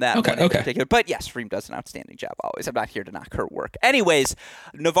Reem on that one in particular. But yes, Reem does an outstanding job always. I'm not here to knock her work. Anyways,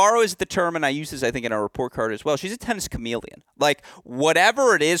 Navarro is the term, and I use this, I think, in our report card as well. She's a tennis chameleon. Like,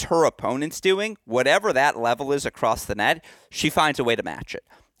 whatever it is her opponent's doing, whatever that level is across the net, she finds a way to match it.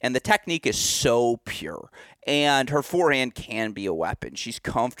 And the technique is so pure. And her forehand can be a weapon. She's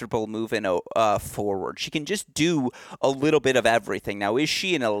comfortable moving forward. She can just do a little bit of everything. Now, is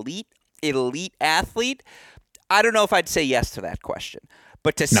she an elite athlete? I don't know if I'd say yes to that question,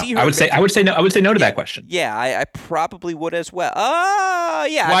 but to see her, I would say no. I would say no to that question. Yeah, I probably would as well.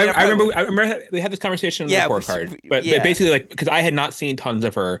 Yeah. Well, I remember we had this conversation in the report card, but basically, like, because I had not seen tons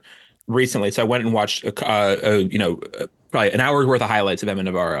of her recently, so I went and watched probably an hour's worth of highlights of Emma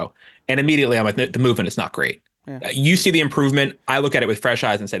Navarro, and immediately I'm like, the movement is not great. Yeah. You see the improvement. I look at it with fresh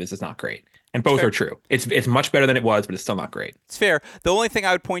eyes and say this is not great. And both are true. It's much better than it was, but it's still not great. It's fair. The only thing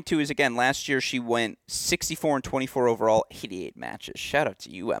I would point to is, again, last year she went 64-24 overall, 88 matches. Shout out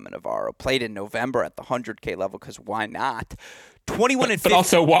to you, Emma Navarro. Played in November at the 100K level because why not? 21-15. But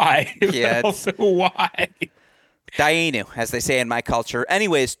also why? Yeah. Also why? Dainu, as they say in my culture.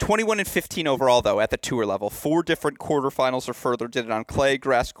 Anyways, 21-15 overall, though, at the tour level. 4 different quarterfinals or further. Did it on clay,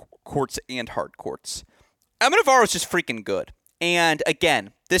 grass courts, and hard courts. Emma Navarro is just freaking good. And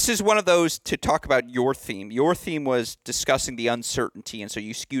again, this is one of those to talk about your theme. Your theme was discussing the uncertainty, and so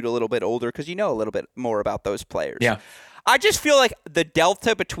you skewed a little bit older because you know a little bit more about those players. Yeah. I just feel like the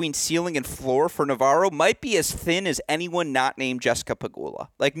delta between ceiling and floor for Navarro might be as thin as anyone not named Jessica Pegula.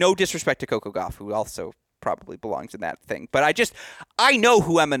 Like, no disrespect to Coco Gauff, who also probably belongs in that thing. But I know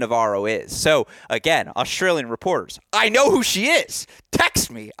who Emma Navarro is. So, again, Australian reporters, I know who she is.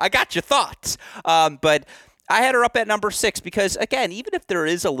 Text me. I got your thoughts. But I had her up at number 6 because, again, even if there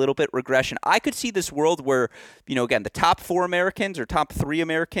is a little bit regression, I could see this world where, again, the top 4 Americans or top 4,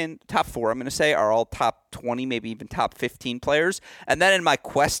 I'm going to say, are all top 20, maybe even top 15 players. And then in my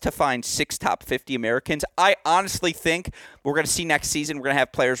quest to find 6 top 50 Americans, I honestly think we're going to see next season, we're going to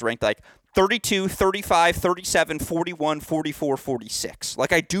have players ranked like 32, 35, 37, 41, 44, 46.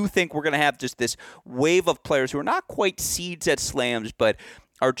 Like, I do think we're going to have just this wave of players who are not quite seeds at slams, but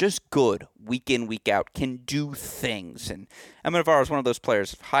are just good week in, week out, can do things. And Emma Navarro is one of those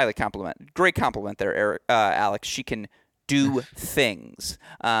players, great compliment there, Alex. She can do things.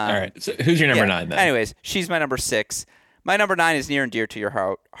 All right. So who's your number 9 then? Anyways, she's my number 6. My number 9 is near and dear to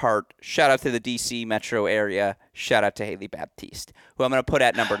your heart. Shout out to the D.C. metro area. Shout out to Haley Baptiste, who I'm going to put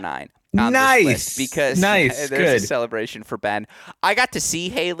at number 9. Nice. List because there's good. A celebration for Ben. I got to see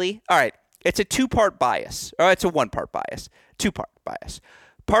Haley. All right. It's a 2-part bias. Or it's a 1-part bias. 2-part bias.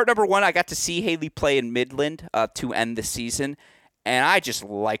 Part number 1, I got to see Haley play in Midland to end the season, and I just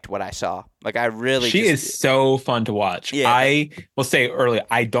liked what I saw. Like, I really She is so fun to watch. Yeah. I will say earlier,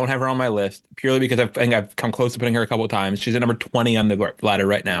 I don't have her on my list purely because I think I've come close to putting her a couple of times. She's at number 20 on the ladder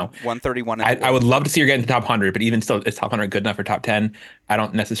right now. 131. I would love to see her get into top 100, but even still, is top 100 good enough for top 10? I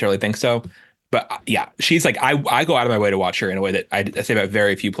don't necessarily think so. But yeah, she's like, I go out of my way to watch her in a way that I say about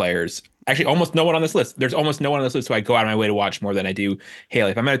very few players. Actually, almost no one on this list. There's almost no one on this list who I go out of my way to watch more than I do Haley.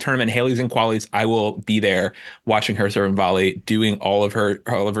 If I'm at a tournament, Haley's in qualies, I will be there watching her serve and volley, doing all of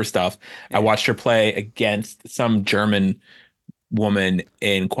her stuff. Yeah. I watched her play against some German woman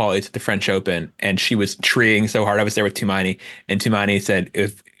in qualies at the French Open, and she was treeing so hard. I was there with Tumani, and Tumani said,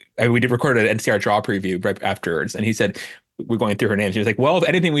 we did record an NCR draw preview right afterwards, and he said, we're going through her names. He was like, well, if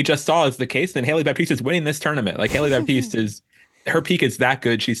anything we just saw is the case, then Haley Baptiste is winning this tournament. Like, Haley Baptiste is, her peak is that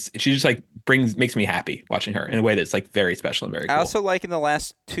good. She just like makes me happy watching her in a way that's like very special and very cool. I also like in the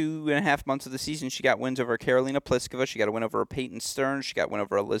last 2.5 months of the season, she got wins over Karolina Pliskova. She got a win over Peyton Stearns. She got a win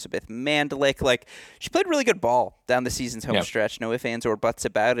over Elizabeth Mandlik. Like, she played really good ball down the season's home stretch. No ifs, ands, or buts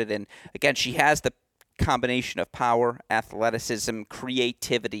about it. And again, she has the combination of power, athleticism,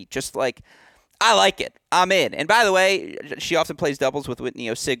 creativity, just like, I like it. I'm in. And by the way, she often plays doubles with Whitney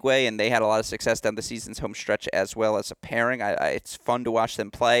Osigwe, and they had a lot of success down the season's home stretch as well as a pairing. It's fun to watch them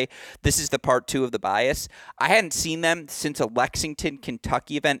play. This is the part 2 of the bias. I hadn't seen them since a Lexington,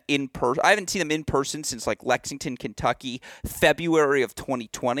 Kentucky event in person. I haven't seen them in person since like Lexington, Kentucky, February of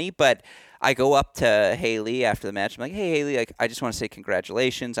 2020. But I go up to Haley after the match. I'm like, hey, Haley, I just want to say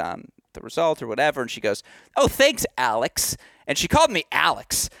congratulations on the result or whatever. And she goes, oh, thanks, Alex. And she called me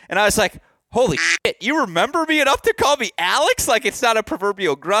Alex. And I was like, holy shit, you remember me enough to call me Alex? Like it's not a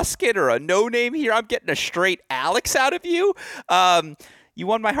proverbial Gruskin or a no-name here. I'm getting a straight Alex out of you. You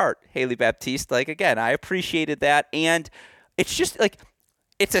won my heart, Haley Baptiste. Like, again, I appreciated that. And it's just like,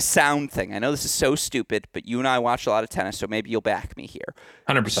 it's a sound thing. I know this is so stupid, but you and I watch a lot of tennis, so maybe you'll back me here.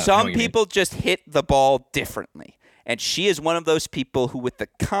 100%. Some people just hit the ball differently. And she is one of those people who, with the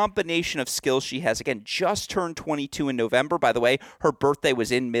combination of skills she has, again, just turned 22 in November. By the way, her birthday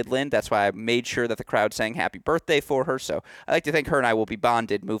was in Midland. That's why I made sure that the crowd sang happy birthday for her. So I like to think her and I will be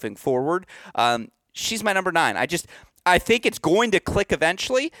bonded moving forward. She's my number 9. I think it's going to click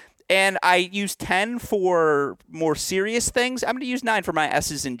eventually. And I use 10 for more serious things. I'm going to use 9 for my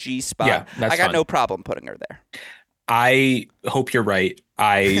S's and G spot. Yeah, that's I got fun. no problem putting her there. I hope you're right.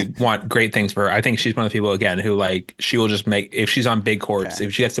 I want great things for her. I think she's one of the people, again, who like she will just make, if she's on big courts,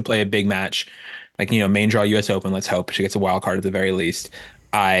 if she gets to play a big match, like, main draw US Open, let's hope she gets a wild card at the very least.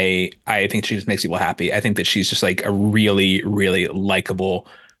 I think she just makes people happy. I think that she's just like a really, really likable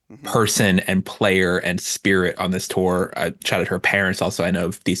person and player and spirit on this tour. I chatted her parents also, I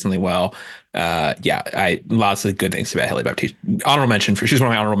know decently well. Lots of good things about Haley Baptiste. Honorable mention she's one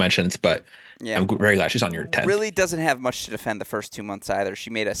of my honorable mentions, but yeah, I'm very glad she's on your 10. Really doesn't have much to defend the first 2 months either. She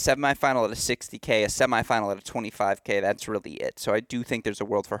made a semifinal at a 60K, a semifinal at a 25K. That's really it. So I do think there's a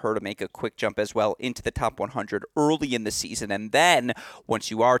world for her to make a quick jump as well into the top 100 early in the season. And then once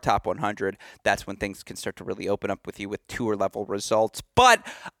you are top 100, that's when things can start to really open up with you with tour level results. But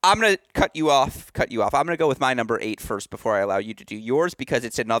I'm going to cut you off. I'm going to go with my number 8 first before I allow you to do yours, because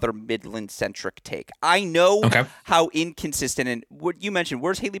it's another Midland-centric take. I know how inconsistent, and what you mentioned,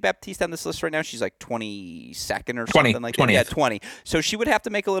 where's Haley Baptiste on this list right now? She's like 22nd or something like 20th. That. Yeah, 20. So she would have to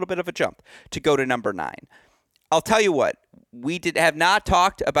make a little bit of a jump to go to number 9. I'll tell you what, we have not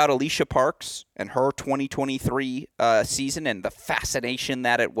talked about Alicia Parks and her 2023 season and the fascination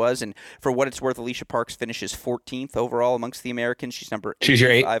that it was. And for what it's worth, Alicia Parks finishes 14th overall amongst the Americans. She's number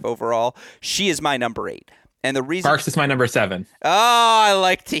 85 overall. She is my number 8. And the reason Parks is my number 7. Oh, I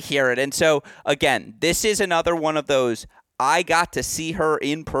like to hear it. And so, again, this is another one of those. I got to see her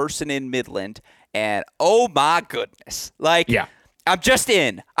in person in Midland, and oh my goodness. Like, yeah. I'm just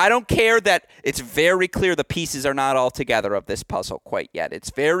in. I don't care that it's very clear the pieces are not all together of this puzzle quite yet. It's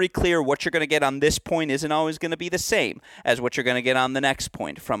very clear what you're going to get on this point isn't always going to be the same as what you're going to get on the next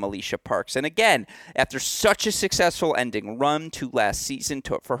point from Alicia Parks. And again, after such a successful ending run to last season,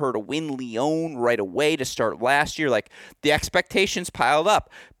 for her to win Lyon right away to start last year, like the expectations piled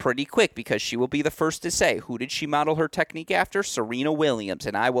up pretty quick, because she will be the first to say, who did she model her technique after? Serena Williams.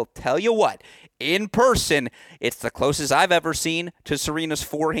 And I will tell you what, in person, it's the closest I've ever seen to Serena's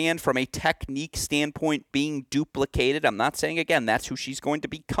forehand from a technique standpoint being duplicated. I'm not saying, again, that's who she's going to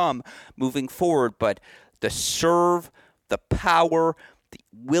become moving forward, but the serve, the power, the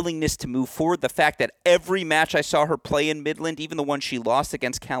willingness to move forward, the fact that every match I saw her play in Midland, even the one she lost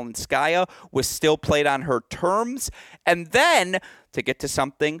against Kalinskaya, was still played on her terms. And then to get to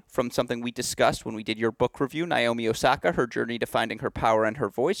something we discussed when we did your book review, Naomi Osaka, her journey to finding her power and her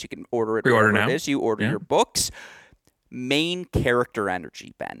voice. You can order it wherever it is. You order your books. Main character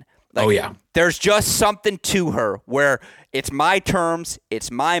energy, Ben. Like, there's just something to her where it's my terms, it's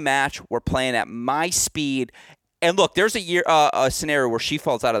my match, we're playing at my speed. And look, there's a scenario where she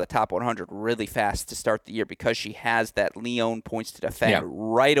falls out of the top 100 really fast to start the year because she has that Lyon points to defend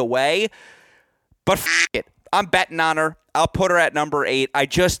right away. But it, I'm betting on her. I'll put her at number 8.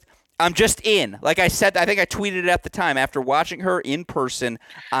 I'm just in. Like I said, I think I tweeted it at the time. After watching her in person,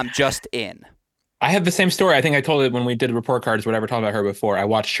 I'm just in. I have the same story. I think I told it when we did report cards, whatever, talking about her before. I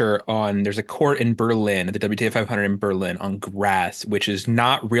watched her there's a court in Berlin, at the WTA 500 in Berlin, on grass, which is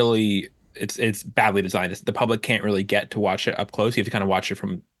not really, it's badly designed. The public can't really get to watch it up close. You have to kind of watch it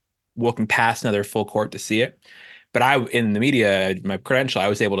from walking past another full court to see it. But in the media, my credential, I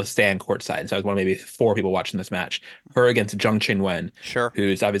was able to stand courtside. So I was one of maybe 4 people watching this match. Her against Zheng Qinwen,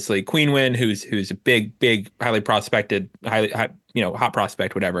 who's obviously Queen Win, who's a big, highly prospected, hot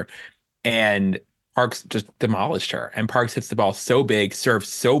prospect, whatever. And Parks just demolished her. And Parks hits the ball so big, serves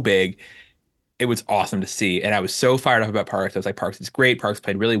so big. It was awesome to see. And I was so fired up about Parks. I was like, Parks is great. Parks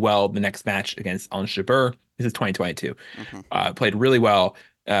played really well the next match against Ons Jabeur. This is 2022. Played really well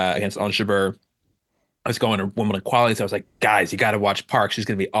against Ons Jabeur. I was going to Wimbledon qualies. So I was like, guys, you got to watch Park. She's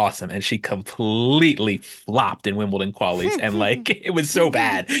going to be awesome. And she completely flopped in Wimbledon qualies. And like, it was so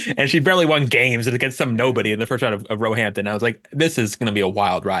bad. And she barely won games against some nobody in the first round of Roehampton. I was like, this is going to be a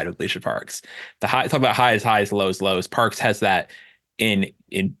wild ride with Alicia Parks. Talk about highs, lows. Parks has that in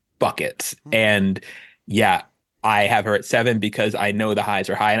buckets. And yeah, I have her at 7 because I know the highs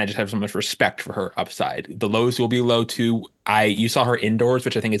are high and I just have so much respect for her upside. The lows will be low too. You saw her indoors,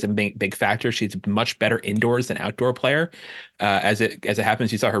 which I think is a big factor. She's much better indoors than outdoor player. As it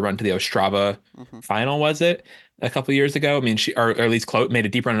happens, you saw her run to the Ostrava final, was it a couple of years ago? I mean, or at least made a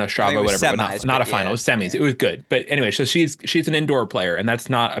deep run in Ostrava, whatever. But not a final. It was semis. Yeah. It was good. But anyway, so she's an indoor player, and that's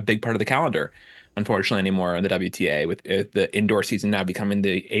not a big part of the calendar, unfortunately, anymore in the WTA, with the indoor season now becoming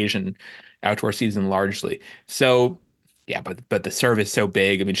the Asian outdoor season largely. So yeah, but the serve is so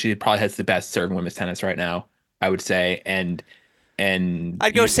big. I mean, she probably has the best serve in women's tennis right now, I would say. And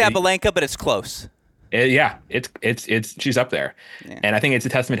I'd go Sabalenka, but it's close. Yeah, it's she's up there. Yeah. And I think it's a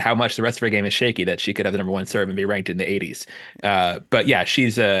testament to how much the rest of her game is shaky that she could have the number 1 serve and be ranked in the 80s. But yeah,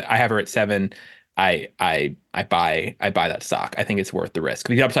 I have her at 7. I buy that stock. I think it's worth the risk.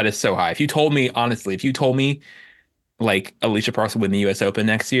 The upside is so high. If you told me like Alicia Parks will win the US Open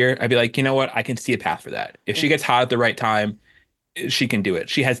next year, I'd be like, you know what? I can see a path for that. If she gets hot at the right time, she can do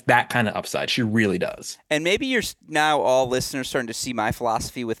it. She has that kind of upside. She really does. And maybe you're now all listeners starting to see my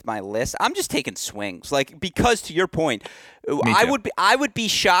philosophy with my list. I'm just taking swings, like, because to your point, I would be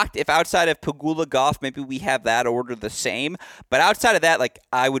shocked if outside of Pegula Goff, maybe we have that order the same. But outside of that, like,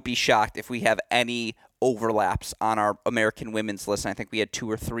 I would be shocked if we have any overlaps on our American women's list. And I think we had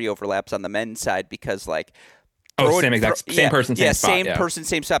 2 or 3 overlaps on the men's side because, like, same person, same spot. Same person,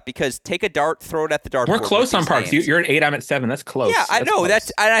 same spot. Because take a dart, throw it at the dartboard. We're close on Parks. You're at 8. I'm at 7. That's close. Yeah, I know.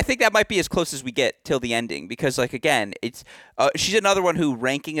 Close. And I think that might be as close as we get till the ending. Because, like, again, it's she's another one who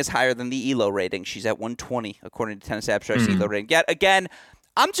ranking is higher than the ELO rating. She's at 120 according to Tennis Abstract's ELO rating. Yet again,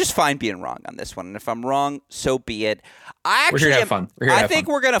 I'm just fine being wrong on this one. And if I'm wrong, so be it. We're here to have fun. I think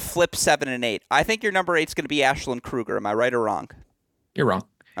we're gonna flip 7 and 8. I think your number 8 is gonna be Ashlyn Kruger. Am I right or wrong? You're wrong.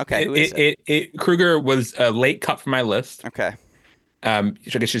 Okay, who is it? Kruger was a late cut from my list. Okay. I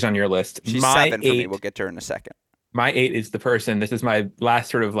guess she's on your list. She's my 7 for me. We'll get to her in a second. My 8 is the person. This is my last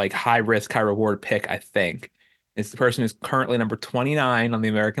sort of like high risk, high reward pick, I think. It's the person who's currently number 29 on the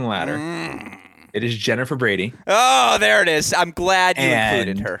American ladder. It is Jennifer Brady. Oh, there it is. I'm glad you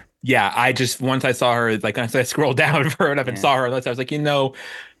included her. Yeah, once I saw her, like, once I scrolled down far enough and saw her, I was like,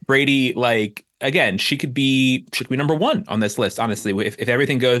 Brady, like, again, she could be number 1 on this list, honestly. If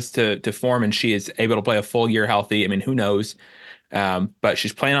everything goes to form and she is able to play a full year healthy, I mean, who knows? But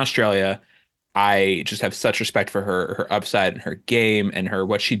she's playing Australia. I just have such respect for her upside and her game, and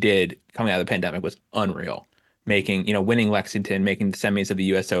what she did coming out of the pandemic was unreal. Winning Lexington, making the semis of the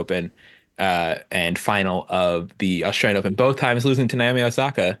US Open, and final of the Australian Open, both times losing to Naomi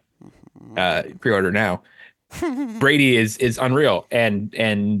Osaka. Pre-order now. Brady is unreal,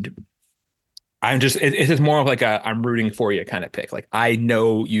 and I'm just it's just more of like I'm rooting for you kind of pick. Like, I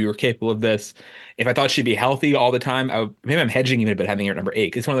know you're capable of this. If I thought she'd be healthy all the time, maybe I'm hedging even a bit having her at number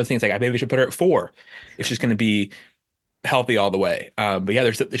 8. It's one of those things like maybe we should put her at 4 if she's going to be healthy all the way. But yeah,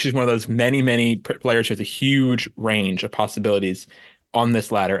 she's one of those many players who has a huge range of possibilities on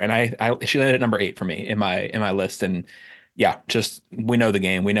this ladder, and she landed at number 8 for me in my list. And yeah, just we know the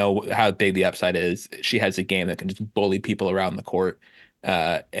game. We know how big the upside is. She has a game that can just bully people around the court,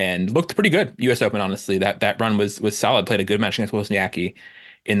 and looked pretty good. U.S. Open, honestly, that run was solid. Played a good match against Wozniacki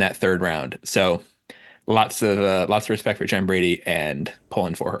in that 3rd round. So lots of respect for Jen Brady and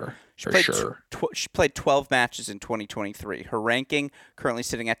pulling for her for sure. She played 12 matches in 2023. Her ranking currently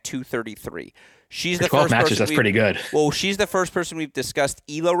sitting at 233. She's the 12 first matches. Person that's pretty good. Well, she's the first person we've discussed.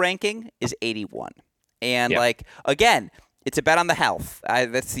 ELO ranking is 81. And, like, again, it's a bet on the health.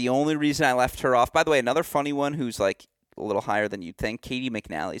 That's the only reason I left her off. By the way, another funny one who's, like, a little higher than you'd think. Katie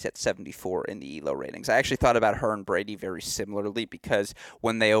McNally's at 74 in the ELO ratings. I actually thought about her and Brady very similarly because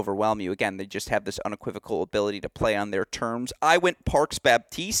when they overwhelm you, again, they just have this unequivocal ability to play on their terms. I went Parks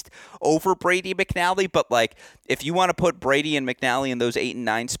Baptiste over Brady McNally, but, like, if you want to put Brady and McNally in those 8 and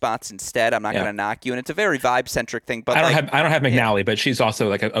 9 spots instead, I'm not going to knock you. And it's a very vibe-centric thing. But I don't have McNally, but she's also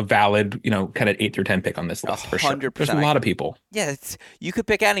like a valid, kind of 8 through 10 pick on this list for sure. 100%. There's a lot of people. Yeah, you could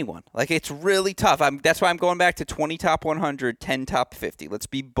pick anyone. Like, it's really tough. That's why I'm going back to 20 top 100, 10 top 50. Let's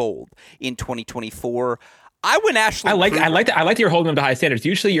be bold in 2024. I went Ashley. I like that you're holding them to high standards.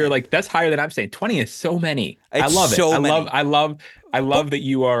 Usually you're like, that's higher than I'm saying. 20 is so many. I love it. I love that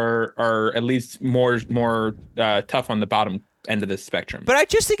you are at least more tough on the bottom end of the spectrum. But I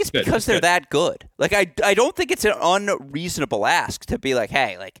just think it's because they're that good. Like, I don't think it's an unreasonable ask to be like,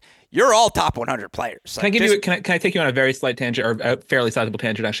 hey, like, You're all top 100 players. Can I give you? Can I take you on a very slight tangent or a fairly sizable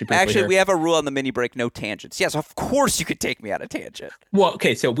tangent? Actually, we have a rule on the mini break: no tangents. Yes, of course you could take me on a tangent. Well,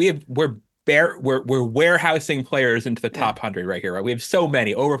 okay, so we're warehousing players into the top 100 right here, right? We have so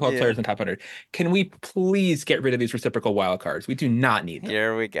many overflow players in the top 100. Can we please get rid of these reciprocal wildcards? We do not need them.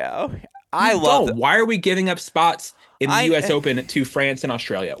 Here we go. I love them. Why are we giving up spots in the U.S. Open to France and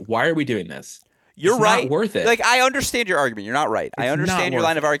Australia? Why are we doing this? You're right. Not worth it. Like, I understand your argument. You're not right. I understand your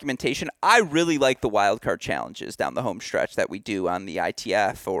line of argumentation. I really like the wildcard challenges down the home stretch that we do on the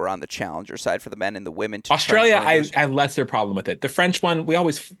ITF or on the challenger side for the men and the women. Australia, I have lesser problem with it. The French one, the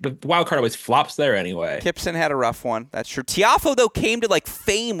wildcard always flops there anyway. Gibson had a rough one. That's true. Tiafoe, though, came to like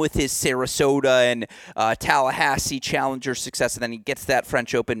fame with his Sarasota and Tallahassee challenger success, and then he gets that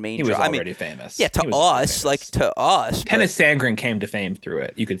French Open main draw. He was already famous. Yeah, to us. Tennis Sandgren came to fame through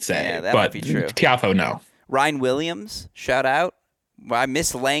it, you could say. Yeah, that might be true. Tiafoe, no. Ryan Williams, shout out. I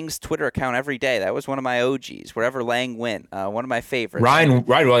miss Lang's Twitter account every day. That was one of my OGs. Wherever Lang went, one of my favorites. Ryan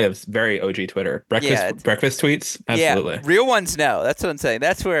Williams, very OG Twitter. Breakfast tweets, absolutely. Yeah, real ones, no. That's what I'm saying.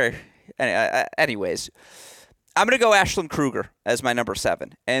 That's where. Anyways, I'm gonna go Ashlyn Kruger as my number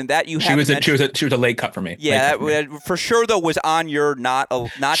 7, and that she was a late cut for me. Yeah, for sure though was on your not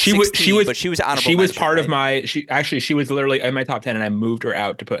 16, but she was honorable. She was part of my. She was literally in my top 10, and I moved her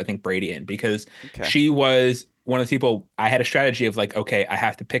out to put I think Brady in because she was one of the people. I had a strategy of like, okay, I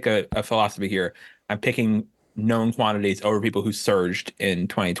have to pick a philosophy here. I'm picking known quantities over people who surged in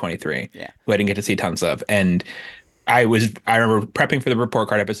 2023. Yeah, who I didn't get to see tons of, and I remember prepping for the report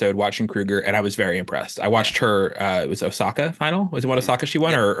card episode, watching Kruger, and I was very impressed. I watched her. It was Osaka final. Was it what Osaka she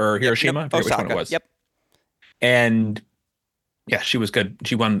won or Hiroshima? I forget which one it was. Yep. And yeah, she was good.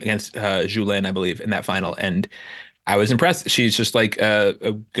 She won against Julien, I believe, in that final, and I was impressed. She's just like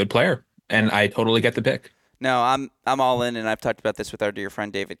a good player, and I totally get the pick. No, I'm all in, and I've talked about this with our dear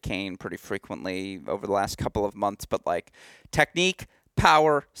friend David Kane pretty frequently over the last couple of months. But like technique,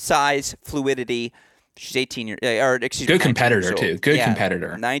 power, size, fluidity. She's 18 years, good competitor too. Good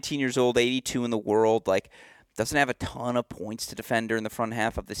competitor. 19 years old, 82 in the world. Like, doesn't have a ton of points to defend her in the front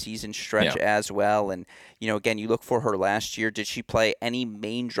half of the season stretch as well. And again, you look for her last year. Did she play any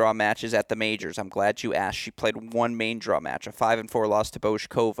main draw matches at the majors? I'm glad you asked. She played one main draw match, a 5-4 loss to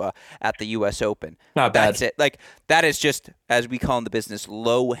Bouzkova at the U.S. Open. Not bad. That's it. Like, that is just, as we call in the business,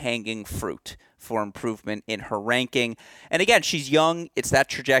 low-hanging fruit for improvement in her ranking. And again, she's young. It's that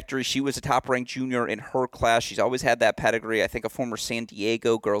trajectory. She was a top-ranked junior in her class. She's always had that pedigree. I think a former San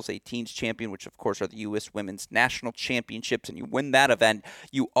Diego Girls 18s champion, which of course are the U.S. Women's National Championships, and you win that event,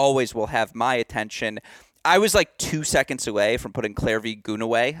 you always will have my attention. I was like 2 seconds away from putting Claire V.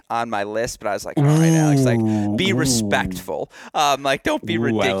 Gunaway on my list, but I was like, all right, Alex, like, be respectful. Like, don't be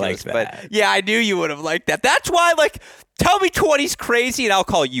ridiculous. But yeah, I knew you would have liked that. That's why, like, tell me 20's crazy and I'll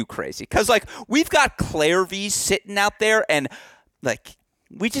call you crazy. Because, like, we've got Claire V's sitting out there and, like,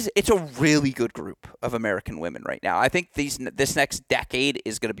 it's a really good group of American women right now. I think this next decade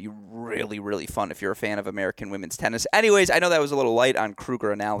is going to be really, really fun if you're a fan of American women's tennis. Anyways, I know that was a little light on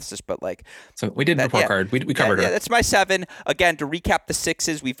Kruger analysis, but like... So we did report card. We covered her. Yeah, that's my 7. Again, to recap the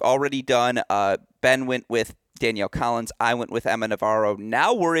 6s, we've already done. Ben went with Danielle Collins. I went with Emma Navarro.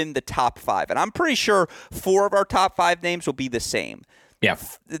 Now we're in the top 5, and I'm pretty sure 4 of our top 5 names will be the same. Yeah.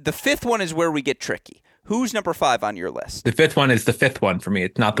 The 5th one is where we get tricky. Who's number 5 on your list? The 5th one is the 5th one for me.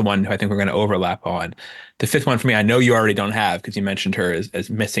 It's not the one who I think we're going to overlap on. The 5th one for me, I know you already don't have because you mentioned her as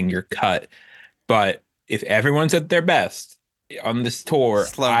missing your cut. But if everyone's at their best on this tour,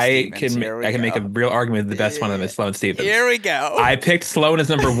 I can make a real argument that the best one of them is Sloane Stephens. Here we go. I picked Sloane as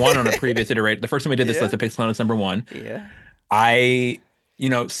number 1 on a previous iteration. The first time we did this list, I picked Sloane as number 1. Yeah.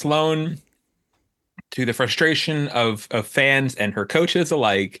 Sloane, to the frustration of fans and her coaches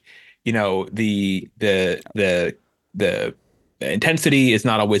alike, the intensity is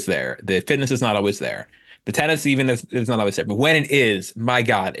not always there. The fitness is not always there. The tennis even is not always there. But when it is, my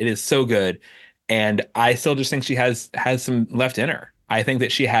God, it is so good. And I still just think she has some left in her. I think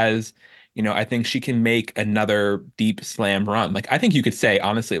that she has, I think she can make another deep slam run. Like, I think you could say,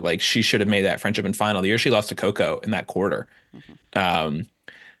 honestly, like, she should have made that French Open final the year she lost to Coco in that quarter.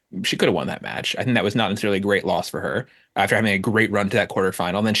 She could have won that match. I think that was not necessarily a great loss for her after having a great run to that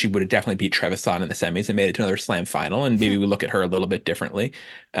quarterfinal. And then she would have definitely beat Trevisan in the semis and made it to another slam final. And maybe we look at her a little bit differently.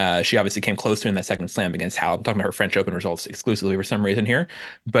 She obviously came close to in that second slam against Hal. I'm talking about her French Open results exclusively for some reason here.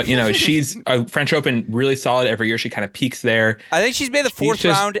 But, she's a French Open really solid every year. She kind of peaks there. I think she's made the 4th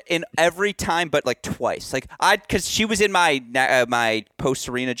round in every time, but like twice. Like because she was in my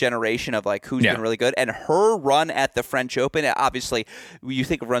post-Serena generation of like who's been really good. And her run at the French Open, obviously, you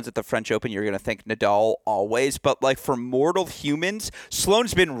think of runs at the French Open, you're going to think Nadal always. But like for mortal humans,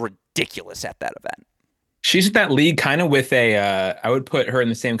 Sloane's been ridiculous at that event. She's at that league kind of with I would put her in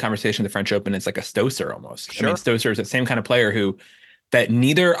the same conversation with the French Open. It's like a Stosur almost. Sure. I mean, Stosur is that same kind of player that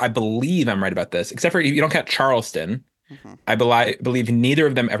neither, I believe I'm right about this, except for you don't count Charleston. Mm-hmm. I believe neither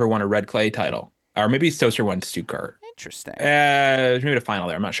of them ever won a red clay title. Or maybe Stosur won Stuttgart. Interesting. Maybe the final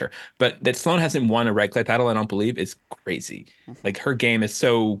there. I'm not sure. But that Sloane hasn't won a red clay title, I don't believe, is crazy. Like her game is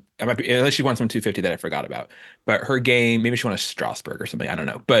so, unless she won some 250 that I forgot about. But her game, maybe she won a Strasbourg or something. I don't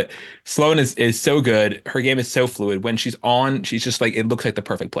know. But Sloane is so good. Her game is so fluid. When she's on, she's just like, it looks like the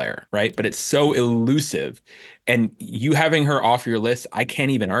perfect player, right? But it's so elusive. And you having her off your list, I can't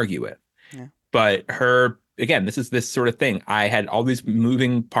even argue it. Yeah. But her, again, this is this sort of thing. I had all these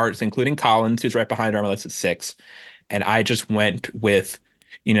moving parts, including Collins, who's right behind her on my list at 6. And I just went with,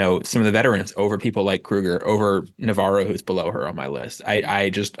 some of the veterans over people like Kruger, over Navarro, who's below her on my list. I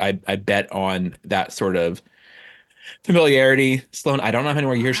bet on that sort of familiarity. Sloane, I don't know how many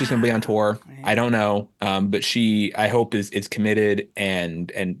more years she's going to be on tour. I don't know. But she, I hope, is committed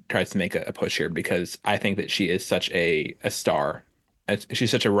and tries to make a push here, because I think that she is such a star.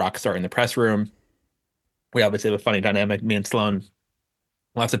 She's such a rock star in the press room. We obviously have a funny dynamic, me and Sloane.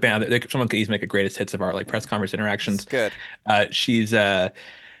 Lots of band. Someone could easily make a greatest hits of our press conference interactions. That's good.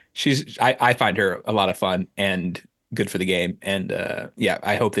 I find her a lot of fun and good for the game. And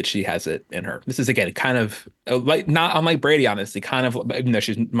I hope that she has it in her. This is, again, kind of like, not unlike Brady, honestly, kind of, even though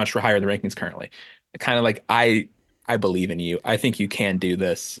she's much higher in the rankings currently, kind of like, I believe in you. I think you can do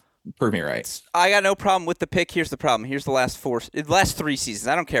this. Prove me right. I got no problem with the pick. Here's the problem. Here's the last 3 seasons.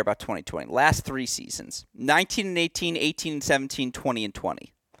 I don't care about 2020. Last 3 seasons. 19 and 18, 18 and 17, 20 and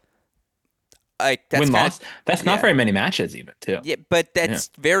 20. Win-loss. That's not very many matches even, too. Yeah, but that's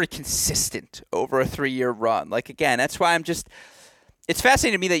very consistent over a 3-year run. Again, that's why I'm just... It's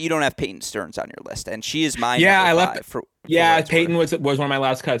fascinating to me that you don't have Peyton Stearns on your list, and she is my number 5 for Peyton was one of my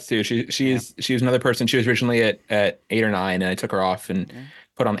last cuts, too. She was another person. She was originally at 8 or 9, and I took her off and...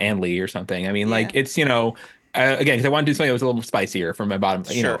 put on Ann Lee or something. I mean, it's, again, because I want to do something that was a little spicier from my bottom.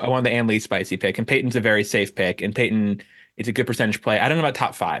 I wanted the Ann Lee spicy pick, and Peyton's a very safe pick, and Peyton, it's a good percentage play. I don't know about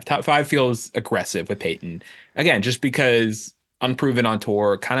top 5. Top 5 feels aggressive with Peyton. Again, just because unproven on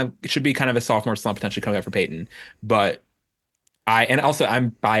tour, it should be kind of a sophomore slump potentially coming up for Peyton. But I'm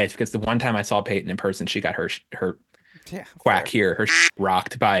biased because the one time I saw Peyton in person, she got her quack here, her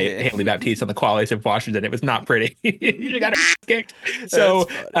rocked by Haley Baptiste on the qualities of Washington. It was not pretty. She got her kicked. So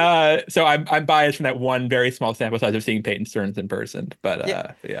I'm biased from that one very small sample size of seeing Peyton Stearns in person. But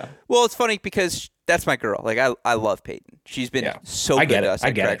Well, it's funny because that's my girl. I love Peyton. She's been so good to us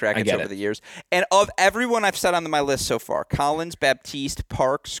at Cracked Rackets over the years. And of everyone I've set on my list so far, Collins, Baptiste,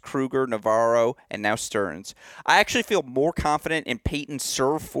 Parks, Kruger, Navarro, and now Stearns, I actually feel more confident in Peyton's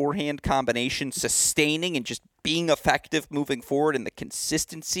serve forehand combination sustaining and just being effective moving forward, and the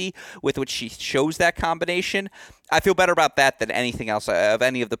consistency with which she shows that combination. I feel better about that than anything else of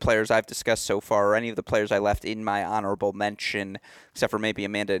any of the players I've discussed so far, or any of the players I left in my honorable mention, except for maybe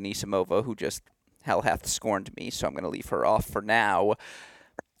Amanda Anisimova, who just hell hath scorned me, so I'm going to leave her off for now.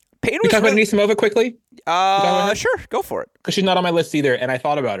 Peyton was talk about Anisimova quickly? Sure, go for it. Because she's not on my list either, and I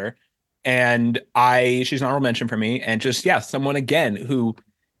thought about her, and she's an honorable mention for me, and just, someone, again, who...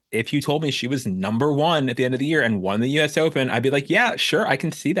 If you told me she was number 1 at the end of the year and won the U.S. Open, I'd be like, yeah, sure, I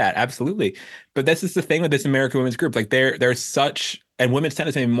can see that. Absolutely. But this is the thing with this American women's group. They're such, and women's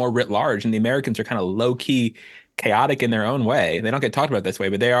tennis is more writ large, and the Americans are kind of low-key chaotic in their own way. They don't get talked about this way,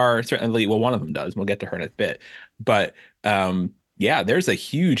 but they are certainly, well, one of them does. We'll get to her in a bit. But there's a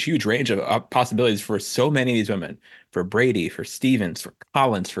huge, huge range of possibilities for so many of these women. For Brady, for Stevens, for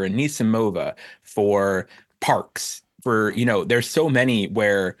Collins, for Anisimova, for Parks. There's so many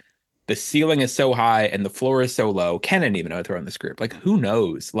where the ceiling is so high and the floor is so low. Ken didn't even know they're in this group. Who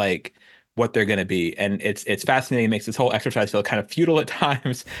knows, what they're going to be. And it's fascinating. It makes this whole exercise feel kind of futile at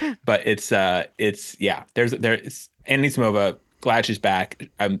times, but there's Anisimova, glad she's back.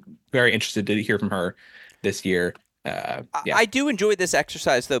 I'm very interested to hear from her this year. I do enjoy this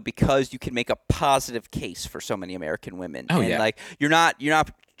exercise though, because you can make a positive case for so many American women. You're not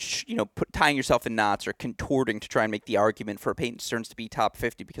tying yourself in knots or contorting to try and make the argument for Peyton Stearns to be top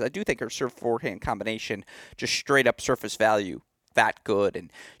 50, because I do think her serve forehand combination, just straight up surface value, that good.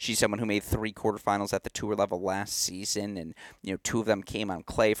 And she's someone who made 3 quarterfinals at the tour level last season, and 2 of them came on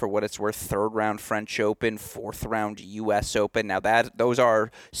clay for what it's worth. 3rd round French Open, 4th round US Open. Now those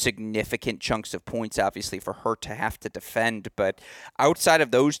are significant chunks of points, obviously, for her to have to defend. But outside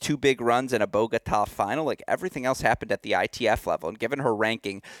of those 2 big runs and a Bogota final, everything else happened at the ITF level. And given her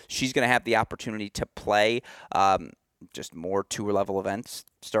ranking, she's going to have the opportunity to play just more tour-level events,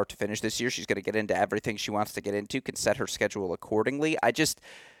 start to finish this year. She's going to get into everything she wants to get into, can set her schedule accordingly. I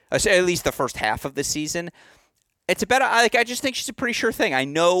say at least the first half of the season, it's a better. I just think she's a pretty sure thing. I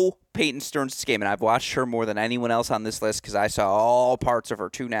know Peyton Stearns' game, and I've watched her more than anyone else on this list because I saw all parts of her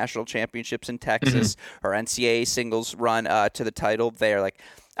 2 national championships in Texas, her NCAA singles run to the title there.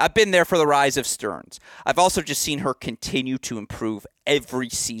 I've been there for the rise of Stearns. I've also just seen her continue to improve every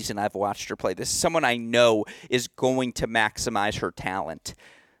season I've watched her play. This is someone I know is going to maximize her talent.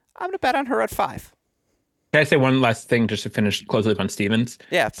 I'm going to bet on her at 5. Can I say one last thing just to close the loop on Stevens?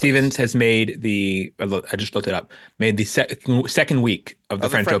 Yeah. Please. Stevens has made I just looked it up, made the second week of the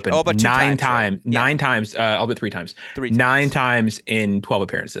French Open nine times, all but 3 times. 9 times in 12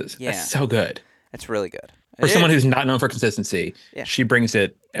 appearances. Yeah. That's so good. That's really good. For someone who's not known for consistency, she brings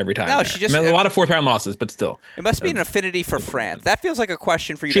it every time. No, she just a lot of 4th-round losses, but still. It must be an affinity for France. That feels like a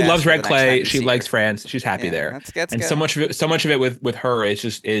question for you. She loves red clay. She likes France. She's happy there. That's and good. so much of it with her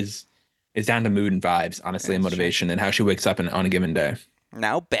is down to mood and vibes, honestly, and motivation, and how she wakes up on a given day.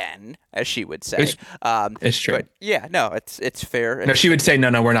 Now, Ben, as she would say. It's true. But it's fair. No, she would say,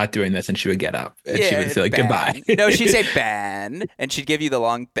 no, we're not doing this, and she would get up. And she would say, Ben. goodbye. No, she'd say, Ben, and she'd give you the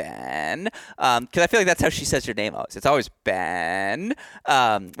long Ben. Because I feel like that's how she says your name always. It's always Ben,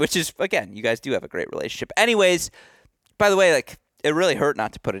 which is, again, you guys do have a great relationship. Anyways, by the way, it really hurt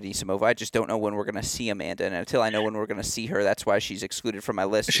not to put Anisimova. I just don't know when we're going to see Amanda, and until I know when we're going to see her, that's why she's excluded from my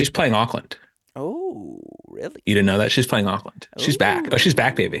list. She's playing Auckland. Oh, really? You didn't know that? She's playing Auckland. She's back. Oh, she's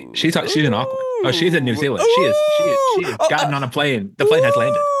back, baby. She's in Auckland. Oh, she's in New Zealand. She has gotten on a plane. The plane has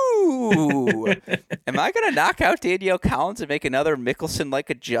landed. Ooh. Am I going to knock out Danielle Collins and make another Mickelson-like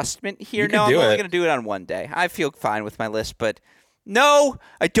adjustment here? No, I'm only going to do it on one day. I feel fine with my list, but no,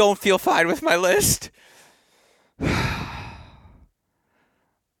 I don't feel fine with my list.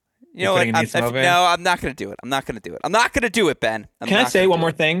 You know what? No, I'm not going to do it. I'm not going to do it, Ben. Can I say one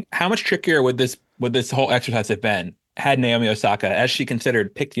more thing? How much trickier would this whole exercise have been had Naomi Osaka, as she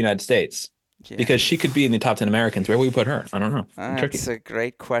considered, picked the United States? Yeah. Because she could be in the top 10 Americans. Where would we put her? I don't know. That's a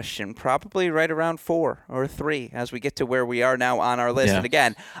great question. Probably right around 4 or 3 as we get to where we are now on our list. Yeah. And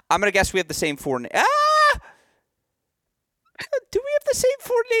again, I'm going to guess we have the same 4 names. Do we have the same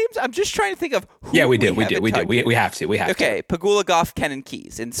 4 names? I'm just trying to think of who. Yeah, we do. We have to. Okay, Pegula, Goff, Ken, and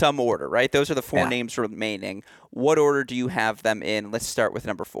Keys in some order, right? Those are the 4 names remaining. What order do you have them in? Let's start with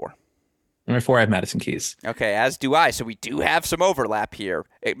number 4. Number 4, I have Madison Keys. Okay, as do I. So we do have some overlap here.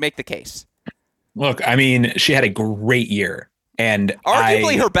 Make the case. Look, I mean, she had a great year, and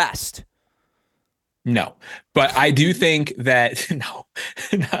arguably her best. No, but I do think that no.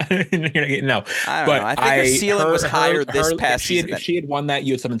 I don't know. I think her ceiling was higher this past season. If she had won that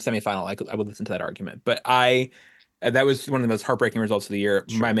US Open semifinal, I would listen to that argument. But that was one of the most heartbreaking results of the year.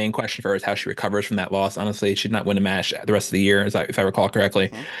 Sure. My main question for her is how she recovers from that loss. Honestly, she did not win a match the rest of the year, if I recall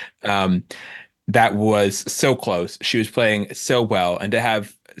correctly. Mm-hmm. That was so close. She was playing so well, and to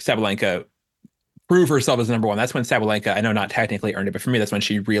have Sabalenka prove herself as number 1. That's when Sabalenka, I know not technically earned it, but for me, that's when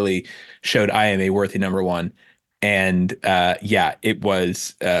she really showed I am a worthy number 1. And it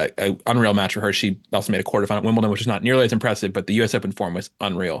was an unreal match for her. She also made a quarterfinal at Wimbledon, which is not nearly as impressive, but the US Open form was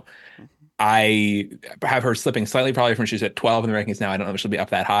unreal. Mm-hmm. I have her slipping slightly, probably from she's at 12 in the rankings now. I don't know if she'll be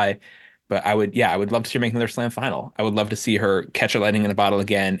up that high, but I would love to see her make another slam final. I would love to see her catch a lightning in a bottle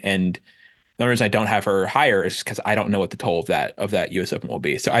again. And the only reason I don't have her higher is because I don't know what the toll of that US Open will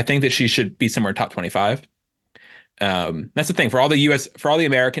be. So I think that she should be somewhere top 25. That's the thing for all the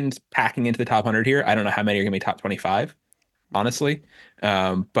Americans packing into the top 100 here. I don't know how many are going to be top 25, honestly.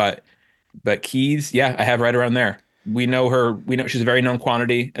 But Keys, I have right around there. We know her. We know she's a very known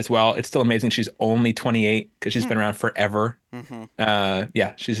quantity as well. It's still amazing she's only 28 because she's been around forever.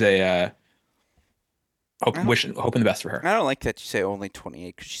 Mm-hmm. She's a hoping the best for her. I don't like that you say only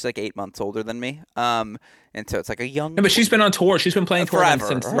 28 because she's like 8 months older than me. And so it's like a young. Yeah, but she's been on tour. She's been playing forever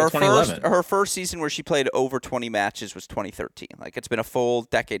since 2011. Her first season where she played over 20 matches was 2013. Like it's been a full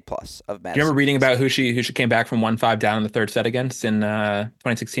decade plus of matches. Do you remember reading about who she came back from 1-5 down in the 3rd set against in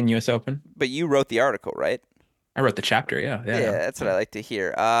 2016 US Open? But you wrote the article, right? I wrote the chapter. Yeah. That's what I like to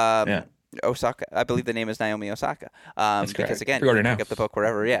hear. Osaka. I believe the name is Naomi Osaka. Because again, you can pick up the book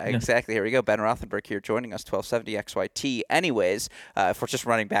wherever. Yeah, exactly. Here we go. Ben Rothenberg here joining us, 1270 XYT. Anyways, if we're just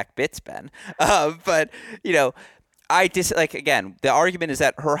running back bits, Ben. But again, the argument is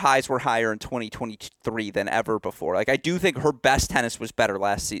that her highs were higher in 2023 than ever before. Like, I do think her best tennis was better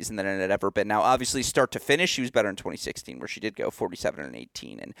last season than it had ever been. Now, obviously, start to finish, she was better in 2016, where she did go 47 and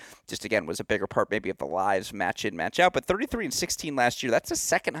 18, and just, again, was a bigger part maybe of the lives, match in, match out. But 33 and 16 last year, that's the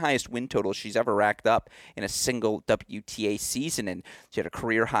second highest win total she's ever racked up in a single WTA season, and she had a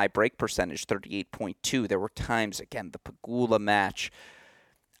career high break percentage, 38.2. There were times, again, the Pegula match,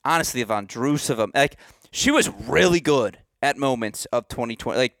 honestly, Vondrousova, like, she was really good at moments of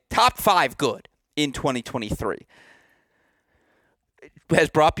 2020, like top 5 good in 2023. Has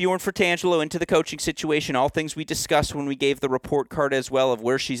brought Bjorn Fratangelo into the coaching situation, all things we discussed when we gave the report card as well of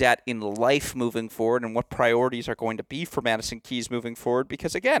where she's at in life moving forward and what priorities are going to be for Madison Keys moving forward.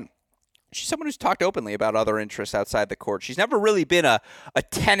 Because, again, she's someone who's talked openly about other interests outside the court. She's never really been a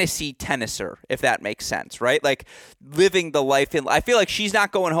Tennessee tennisser, if that makes sense, right? Like, living the life in. I feel like she's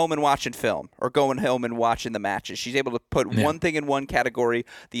not going home and watching film or going home and watching the matches. She's able to put one thing in one category,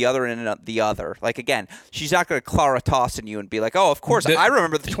 the other in the other. Like, again, she's not going to Clara Towson you and be like, oh, of course, I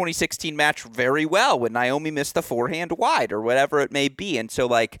remember the 2016 match very well when Naomi missed the forehand wide or whatever it may be. And so,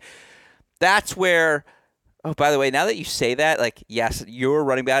 like, that's where... Oh, by the way, now that you say that, like, yes, you're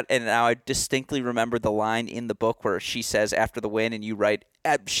running back, and now I distinctly remember the line in the book where she says after the win, and you write,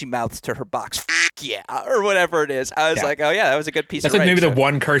 she mouths to her box, yeah, or whatever it is. I was like, oh, yeah, that was a good piece That's of writing. That's like maybe the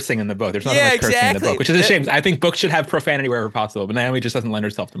one cursing in the book. There's not much cursing in the book, which is a shame. I think books should have profanity wherever possible, but Naomi just doesn't lend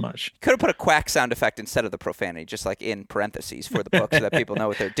herself to much. Could have put a quack sound effect instead of the profanity, just like in parentheses for the book so that people know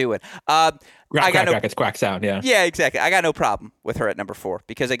what they're doing. It's quack sound, yeah. Yeah, exactly. I got no problem with her at number 4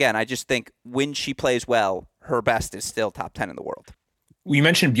 because, again, I just think when she plays well, her best is still top 10 in the world. We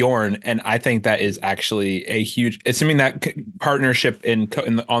mentioned Bjorn, and I think that is actually a huge, assuming that partnership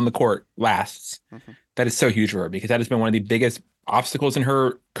on the court lasts, that is so huge for her because that has been one of the biggest obstacles in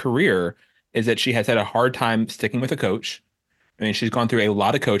her career is that she has had a hard time sticking with a coach. I mean, she's gone through a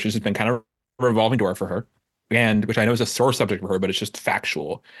lot of coaches. It's been kind of a revolving door for her, and which I know is a sore subject for her, but it's just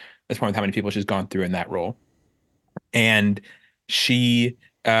factual as far as how many people she's gone through in that role. And she,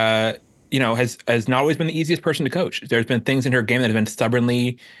 has not always been the easiest person to coach. There's been things in her game that have been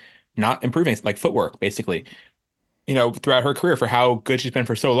stubbornly not improving, like footwork, basically. Throughout her career, for how good she's been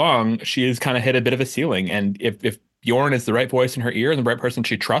for so long, she has kind of hit a bit of a ceiling. And if Bjorn is the right voice in her ear and the right person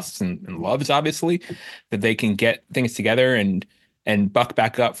she trusts and loves, obviously, that they can get things together and buck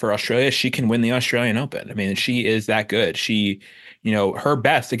back up for Australia, she can win the Australian Open. I mean, she is that good. She, her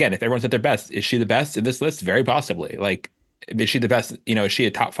best, again, if everyone's at their best, is she the best in this list? Very possibly. Like, is she the best? Is she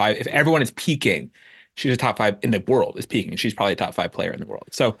a top 5? If everyone is peaking, she's a top 5 in the world is peaking. She's probably a top 5 player in the world.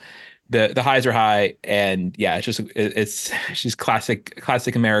 So the highs are high, and yeah, she's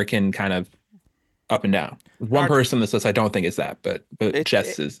classic American kind of up and down. One person on this list I don't think is that, but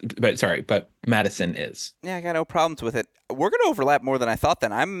Madison is. Yeah, I got no problems with it. We're going to overlap more than I thought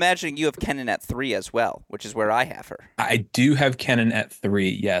then. I'm imagining you have Kenin at 3 as well, which is where I have her. I do have Kenin at 3,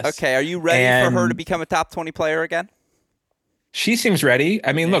 yes. Okay, are you ready for her to become a top 20 player again? She seems ready.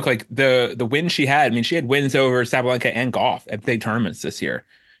 I mean, look, like the win she had. I mean, she had wins over Sabalenka and Goff at big tournaments this year,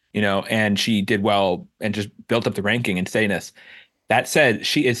 and she did well and just built up the ranking and steadiness. That said,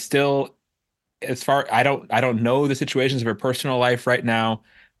 she is still, I don't know the situations of her personal life right now.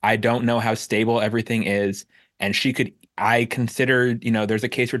 I don't know how stable everything is, and I consider, there's a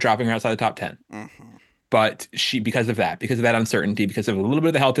case for dropping her outside the top 10. Mm-hmm. But because of that uncertainty, because of a little bit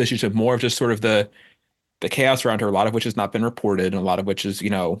of the health issues, of more of just sort of the chaos around her, a lot of which has not been reported, and a lot of which is,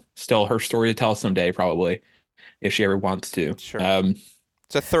 still her story to tell someday, probably, if she ever wants to. Sure.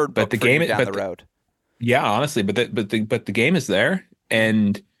 It's a third book, but the game down the road. Yeah, honestly, but the game is there,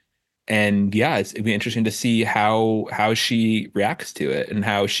 and yeah, it'd be interesting to see how she reacts to it, and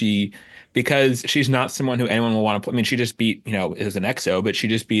because she's not someone who anyone will want to play. I mean, she just beat, as an EXO, but she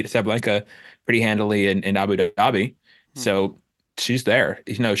just beat Sabalenka pretty handily in Abu Dhabi. So she's there.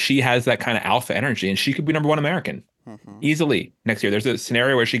 She has that kind of alpha energy, and she could be number 1 American easily next year. There's a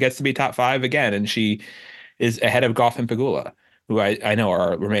scenario where she gets to be top 5 again, and she is ahead of Goff and Pegula, who I know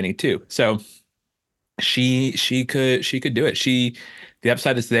are remaining 2. So she could do it. The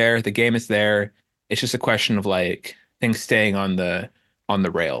upside is there. The game is there. It's just a question of like things staying on the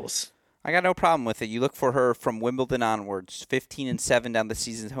rails. I got no problem with it. You look for her from Wimbledon onwards, 15-7 down the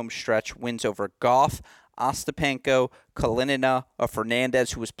season's home stretch, wins over Goff, Ostapenko, Kalinina, a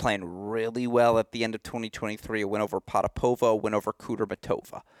Fernandez, who was playing really well at the end of 2023, a win over Potapova, a win over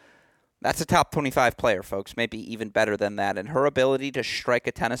Kudermetova. That's a top 25 player, folks, maybe even better than that. And her ability to strike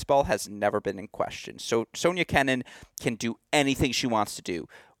a tennis ball has never been in question. So Sonia Kenin can do anything she wants to do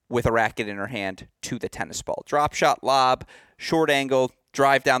with a racket in her hand to the tennis ball. Drop shot, lob, short angle,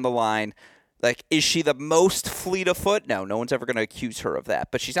 drive down the line. Like, is she the most fleet of foot? No one's ever going to accuse her of that.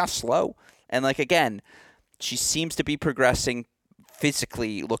 But she's not slow. And, like, again, she seems to be progressing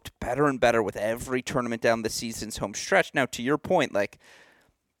physically, looked better and better with every tournament down the season's home stretch. Now, to your point, like,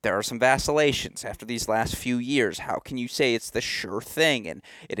 there are some vacillations after these last few years. How can you say it's the sure thing? And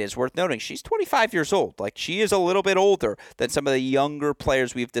it is worth noting, she's 25 years old. Like, she is a little bit older than some of the younger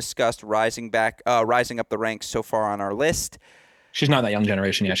players we've discussed rising up the ranks so far on our list. She's not that young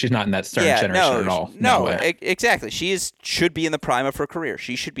generation yet. She's not in that generation at all. No, exactly. She should be in the prime of her career.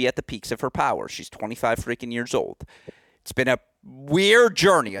 She should be at the peaks of her power. She's 25 freaking years old. It's been a weird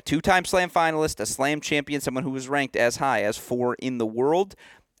journey. A 2-time Slam finalist, a Slam champion, someone who was ranked as high as 4 in the world.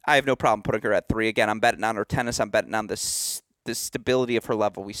 I have no problem putting her at 3. Again, I'm betting on her tennis. I'm betting on the stability of her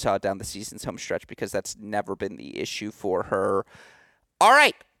level we saw down the season's home stretch, because that's never been the issue for her. All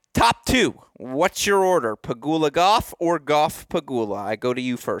right. Top 2. What's your order? Pegula Gauff or Gauff Pegula? I go to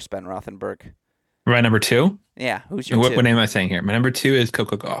you first, Ben Rothenberg. Right, number 2? Yeah, who's your 2? What name am I saying here? My number 2 is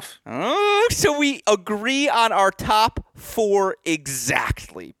Coco Gauff. Oh, so we agree on our top 4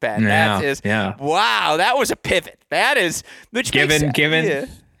 exactly, Ben. Yeah. Wow, that was a pivot. That is given. Yeah.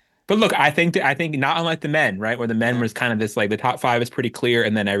 But look, I think not unlike the men, right? Where the men was kind of this, like, the top 5 is pretty clear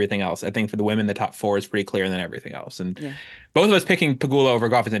and then everything else. I think for the women, the top 4 is pretty clear and then everything else. And both of us picking Pegula over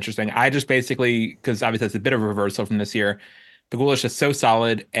Gauff is interesting. I just basically, because obviously it's a bit of a reversal from this year, Pegula is just so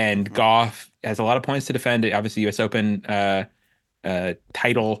solid, and Gauff has a lot of points to defend. Obviously, U.S. Open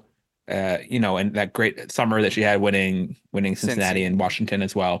title, and that great summer that she had winning Cincinnati and Washington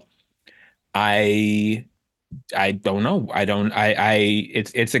as well. I don't know.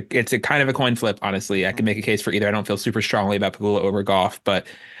 It's a kind of a coin flip, honestly. I can make a case for either. I don't feel super strongly about Pegula over Gauff, but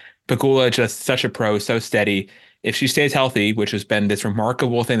Pegula just such a pro, so steady. If she stays healthy, which has been this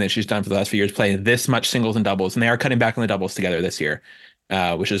remarkable thing that she's done for the last few years, playing this much singles and doubles, and they are cutting back on the doubles together this year,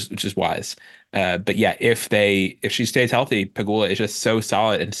 which is wise. But yeah, if she stays healthy, Pegula is just so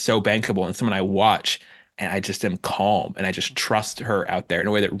solid and so bankable, and someone I watch and I just am calm and I just trust her out there in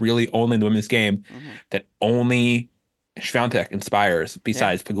a way that really only in the women's game, that only Swiatek inspires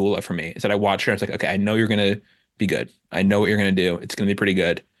besides Pegula for me. Is that I watch her and it's like, okay, I know you're gonna be good. I know what you're gonna do. It's gonna be pretty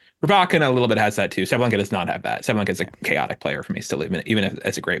good. Rybakina a little bit has that too. Sabalenka does not have that. Sabalenka is a chaotic player for me still, even if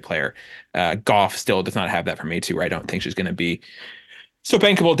as a great player. Gauff still does not have that for me too, where I don't think she's going to be so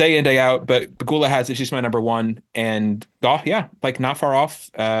bankable day in, day out. But Pegula has it. She's my number 1. And Gauff, yeah, like not far off.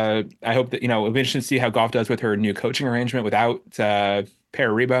 I hope that, it'll be interesting to see how Gauff does with her new coaching arrangement without Per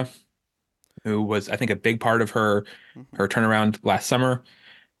Riba, who was, I think, a big part of her turnaround last summer.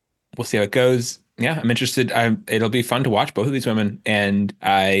 We'll see how it goes. Yeah, I'm interested. It'll be fun to watch both of these women, and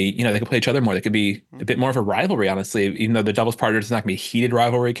they could play each other more. They could be a bit more of a rivalry, honestly, even though the doubles partners is not going to be heated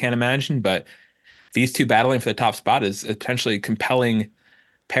rivalry, can't imagine. But these two battling for the top spot is a potentially compelling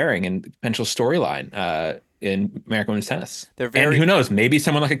pairing and potential storyline in American women's tennis. And who knows, maybe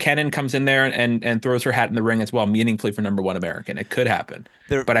someone like a Kenin comes in there and throws her hat in the ring as well, meaningfully for number 1 American. It could happen.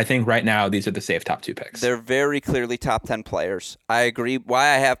 But I think right now these are the safe top 2 picks. They're very clearly top 10 players. I agree. Why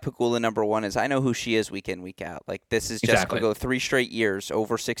I have Pegula number 1 is I know who she is week in, week out. Like, this is Jessica Pegula, 3 straight years,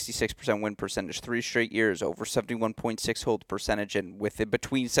 over 66% win percentage, 3 straight years, over 71.6 hold percentage, and within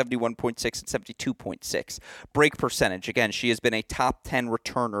between 71.6 and 72.6. Break percentage, again, she has been a top 10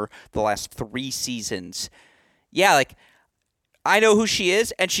 returner the last 3 seasons. Yeah, like, I know who she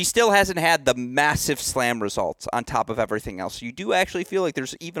is, and she still hasn't had the massive Slam results on top of everything else. You do actually feel like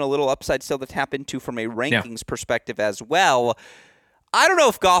there's even a little upside still to tap into from a rankings perspective as well. I don't know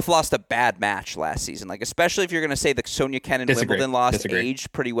if Gauff lost a bad match last season, like, especially if you're going to say the Sonia Kenin Wimbledon loss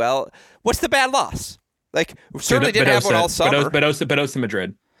aged pretty well. What's the bad loss? Like, we certainly didn't have one all summer. Badosa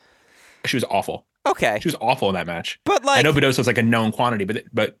Madrid. She was awful. Okay. She was awful in that match. But, like, I know Badosa was like a known quantity,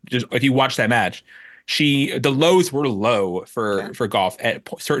 but just if you watch that match, the lows were low for Gauff at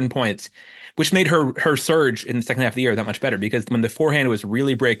certain points, which made her surge in the second half of the year that much better, because when the forehand was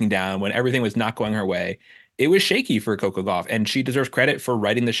really breaking down, when everything was not going her way, it was shaky for Coco Gauff, and she deserves credit for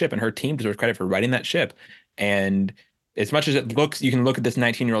righting the ship, and her team deserves credit for righting that ship. And as much as it looks, you can look at this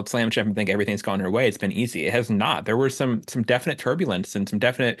 19-year-old Slam champ and think everything's gone her way. It's been easy. It has not. There were some definite turbulence and some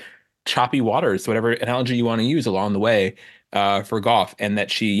definite choppy waters, whatever analogy you want to use, along the way for Gauff, and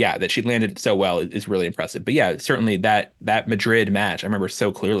that she landed so well is really impressive. But yeah, certainly that Madrid match I remember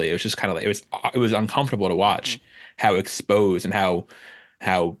so clearly. It was just kind of like it was uncomfortable to watch how exposed and how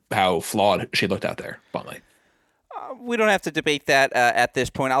flawed she looked out there. Bluntly. We don't have to debate that at this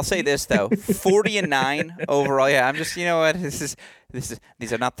point. I'll say this though: 40-9 overall. Yeah, I'm just, you know what,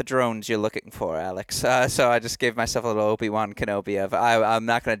 these are not the drones you're looking for, Alex. So I just gave myself a little Obi-Wan Kenobi of I'm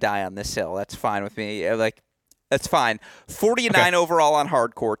not going to die on this hill. That's fine with me. Like, That's fine. 40-9 overall on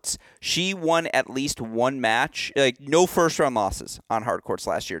hard courts. She won at least one match, like no first-round losses on hard courts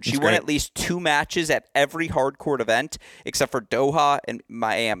last year. She won at least 2 matches at every hard court event except for Doha and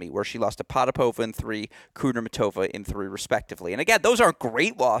Miami, where she lost to Potapova in 3, Kudermetova in 3, respectively. And again, those aren't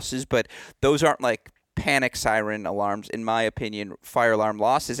great losses, but those aren't like panic siren alarms, in my opinion, fire alarm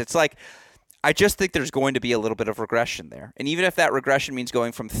losses. It's like, I just think there's going to be a little bit of regression there. And even if that regression means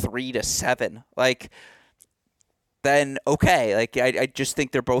going from 3 to 7, like, then okay. Like, I just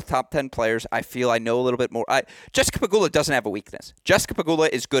think they're both top 10 players. I feel I know a little bit more. Jessica Pegula doesn't have a weakness. Jessica Pegula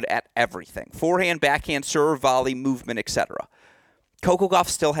is good at everything. Forehand, backhand, serve, volley, movement, etc. Coco Gauff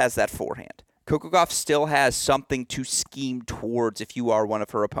still has that forehand. Coco Gauff still has something to scheme towards if you are one of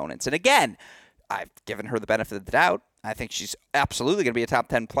her opponents. And again, I've given her the benefit of the doubt. I think she's absolutely going to be a top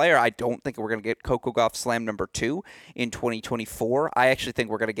 10 player. I don't think we're going to get Coco Gauff slam number 2 in 2024. I actually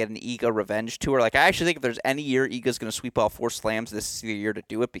think we're going to get an Iga revenge tour. Like, I actually think if there's any year Iga's going to sweep all 4 slams, this is the year to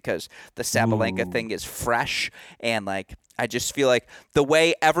do it, because the Sabalenka thing is fresh. And, like, I just feel like the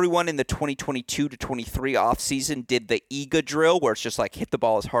way everyone in the 2022 to 23 offseason did the Iga drill, where it's just like hit the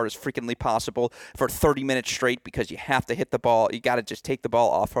ball as hard as freakingly possible for 30 minutes straight because you have to hit the ball. You got to just take the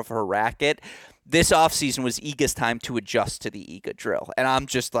ball off of her racket. This offseason was Iga's time to adjust to the Iga drill. And I'm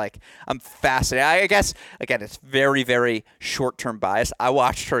just like, I'm fascinated. I guess, again, it's very, very short-term bias. I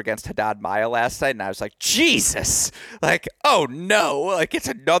watched her against Haddad Maia last night, and I was like, Jesus! Like, oh no! Like, it's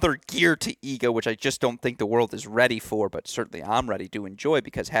another gear to Iga, which I just don't think the world is ready for, but certainly I'm ready to enjoy,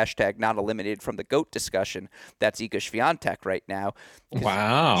 because hashtag not eliminated from the GOAT discussion. That's Iga Swiatek right now.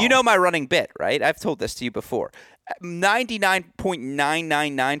 Wow. You know my running bit, right? I've told this to you before.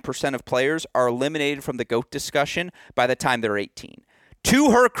 99.999% of players are eliminated from the GOAT discussion by the time they're 18.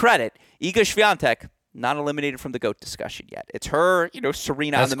 To her credit, Iga Swiatek not eliminated from the GOAT discussion yet. It's her,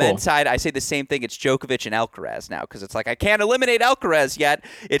 Serena on the men's side. I say the same thing. It's Djokovic and Alcaraz now, because it's like, I can't eliminate Alcaraz yet.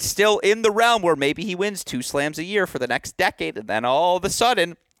 It's still in the realm where maybe he wins 2 slams a year for the next decade, and then all of a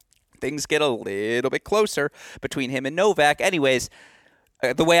sudden, things get a little bit closer between him and Novak. Anyways,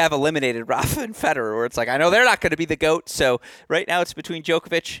 the way I've eliminated Rafa and Federer, where it's like, I know they're not going to be the GOAT, so right now it's between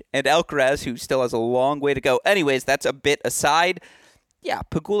Djokovic and Alcaraz, who still has a long way to go. Anyways, that's a bit aside. Yeah,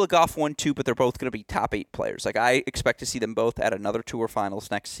 Pegula Gauff 1-2, but they're both going to be top 8 players. Like, I expect to see them both at another tour finals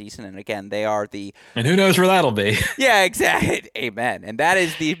next season, and again, they are the... And who knows where that'll be. Yeah, exactly. Amen. And that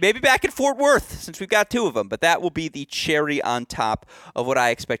is the... Maybe back in Fort Worth, since we've got 2 of them, but that will be the cherry on top of what I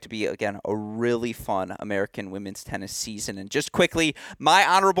expect to be, again, a really fun American women's tennis season. And just quickly, my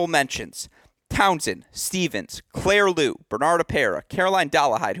honorable mentions... Townsend, Stevens, Claire Liu, Bernarda Pera, Caroline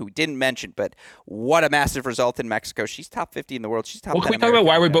Dolehide, who we didn't mention, but what a massive result in Mexico. She's top 50 in the world. She's top 10. Well, can we talk about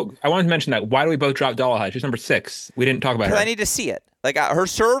why we both... I wanted to mention that. Why do we both drop Dolehide? She's number 6. We didn't talk about her. Because I need to see it. Like, her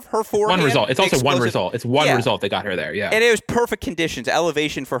serve, her forehand. One result. It's also explosive. one result. It's one result that got her there, yeah. And it was perfect conditions,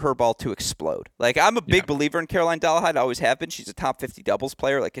 elevation for her ball to explode. Like, I'm a big believer in Caroline Dolehide. I always have been. She's a top 50 doubles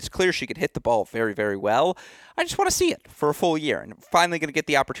player. Like, it's clear she could hit the ball very, very well. I just want to see it for a full year. And finally going to get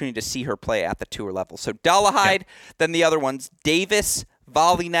the opportunity to see her play at the tour level. So Dolehide, then the other ones, Davis,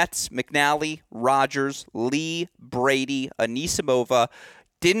 Volley Nets, McNally, Rogers, Lee, Brady, Anisimova.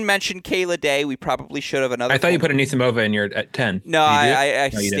 Didn't mention Kayla Day. We probably should have another. I thought you put Anisimova in your at 10. No, I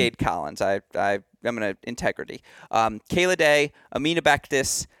stayed Collins. I'm going to integrity. Kayla Day, Amina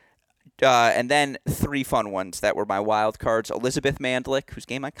Bektis, and then 3 fun ones that were my wild cards. Elizabeth Mandlik, whose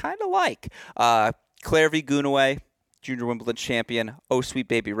game I kind of like. Claire V. Gunaway, junior Wimbledon champion. Oh, sweet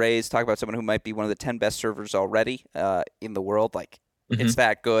baby Rays. Talk about someone who might be one of the 10 best servers already in the world. Like, it's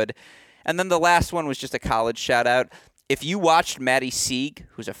that good. And then the last one was just a college shout out. If you watched Maddie Sieg,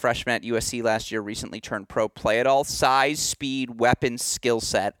 who's a freshman at USC last year, recently turned pro, play at all, size, speed, weapons, skill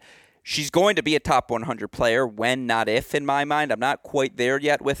set, she's going to be a top 100 player when, not if, in my mind. I'm not quite there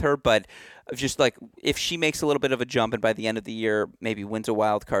yet with her, but just like if she makes a little bit of a jump and by the end of the year maybe wins a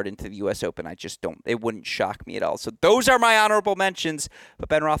wild card into the U.S. Open, I just don't. It wouldn't shock me at all. So those are my honorable mentions. But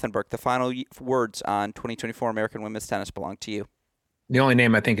Ben Rothenberg, the final words on 2024 American women's tennis belong to you. The only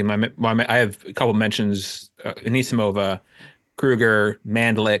name I think in my I have a couple mentions: Anisimova, Kruger,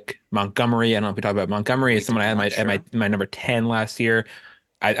 Mandlik, Montgomery. I don't know if we talk about Montgomery. Is someone I had at my number 10 last year.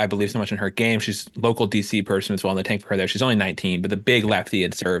 I believe so much in her game. She's a local DC person as well in the tank for her there. She's only 19, but the big lefty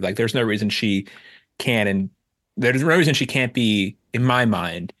and serve. Like, there's no reason she can, and there's no reason she can't be, in my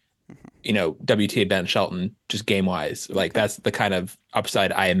mind, WTA Ben Shelton, just game wise. Like, that's the kind of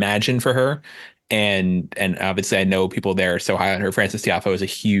upside I imagine for her. And obviously I know people there are so high on her. Frances Tiafoe is a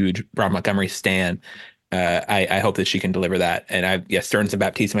huge Brown Montgomery stan. I hope that she can deliver that. And Stearns and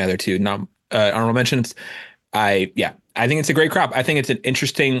Baptiste, my other 2 honorable mentions. I think it's a great crop. I think it's an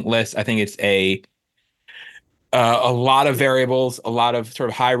interesting list. I think it's A lot of variables, a lot of sort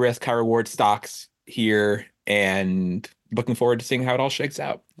of high risk, high reward stocks here, and looking forward to seeing how it all shakes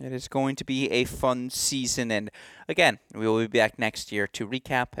out. It is going to be a fun season, and again, we will be back next year to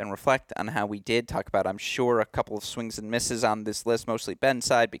recap and reflect on how we did. Talk about, I'm sure, a couple of swings and misses on this list, mostly Ben's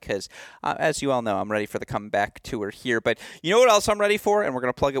side, because as you all know, I'm ready for the comeback tour here. But you know what else I'm ready for? And we're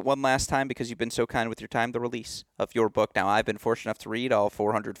going to plug it one last time because you've been so kind with your time, the release of your book. Now, I've been fortunate enough to read all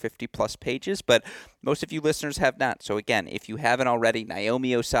 450 plus pages, but most of you listeners have not. So again, if you haven't already,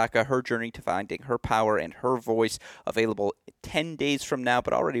 Naomi Osaka, Her Journey to Finding Her Power and Her Voice, available 10 days from now,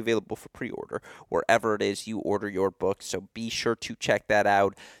 but already available for pre-order wherever it is you order your book. So be sure to check that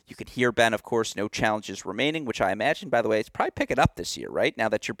out. You can hear Ben, of course, No Challenges Remaining, which I imagine, by the way, it's probably picking up this year, right? Now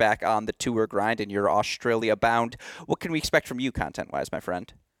that you're back on the tour grind and you're Australia bound. What can we expect from you content-wise, my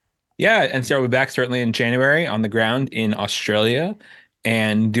friend? Yeah, and Sarah will be back certainly in January on the ground in Australia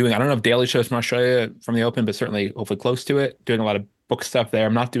and doing, I don't know if daily shows from Australia from the Open, but certainly hopefully close to it, doing a lot of book stuff there.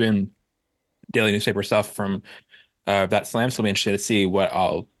 I'm not doing daily newspaper stuff from that slam, so I'll be interested to see what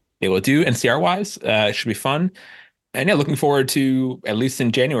I'll be able to do NCR-wise. It should be fun. And yeah, looking forward to, at least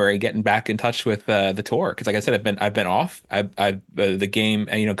in January, getting back in touch with the tour. Because like I said, I've been off. I've the game,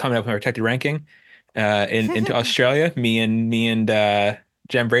 coming up with my protected ranking into Australia, me and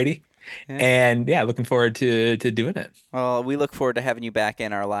Jem Brady. Yeah. And yeah, looking forward to doing it. Well, we look forward to having you back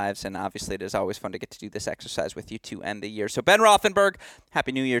in our lives, and obviously it is always fun to get to do this exercise with you to end the year. So Ben Rothenberg,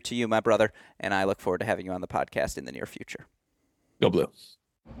 Happy New Year to you, my brother, and I look forward to having you on the podcast in the near future. Go Blue.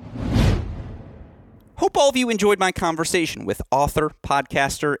 Hope all of you enjoyed my conversation with author,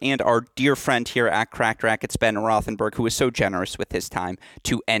 podcaster, and our dear friend here at Cracked Racquets, Ben Rothenberg, who was so generous with his time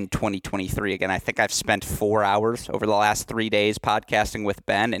to end 2023. Again, I think I've spent 4 hours over the last 3 days podcasting with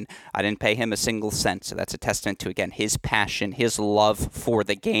Ben, and I didn't pay him a single cent. So that's a testament to, again, his passion, his love for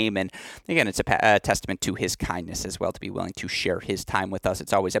the game. And again, it's a testament to his kindness as well to be willing to share his time with us.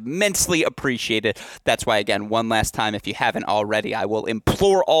 It's always immensely appreciated. That's why, again, one last time, if you haven't already, I will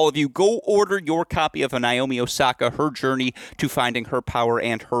implore all of you, go order your copy of Naomi Osaka, Her Journey to Finding Her Power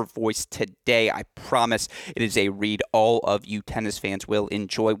and Her Voice today. I promise it is a read all of you tennis fans will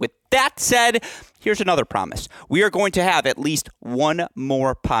enjoy. With that said, here's another promise. We are going to have at least one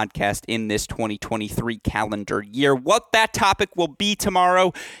more podcast in this 2023 calendar year. What that topic will be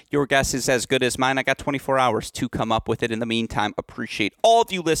tomorrow, your guess is as good as mine. I got 24 hours to come up with it. In the meantime, appreciate all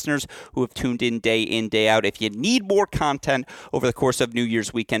of you listeners who have tuned in, day out. If you need more content over the course of New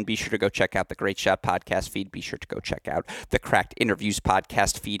Year's weekend, be sure to go check out the Great Shot podcast feed. Be sure to go check out the Cracked Interviews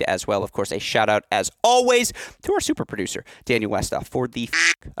podcast feed as well. Of course, a shout out, as always, to our super producer, Daniel Westoff, for the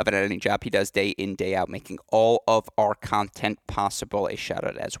of an editing job he does day in, day out, making all of our content possible. A shout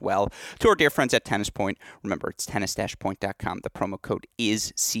out as well to our dear friends at Tennis Point. Remember, it's tennis-point.com. The promo code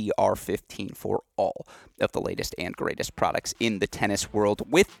is CR15 for all of the latest and greatest products in the tennis world.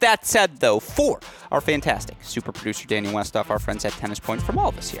 With that said, though, for our fantastic super producer Daniel Westoff, our friends at Tennis Point, from all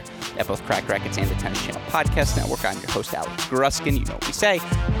of us here at both Cracked Racquets and the Tennis Channel Podcast Network, I'm your host, Alex Gruskin. You know what we say.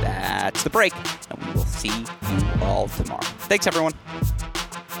 That's the break, and we will see you all tomorrow. Thanks, everyone.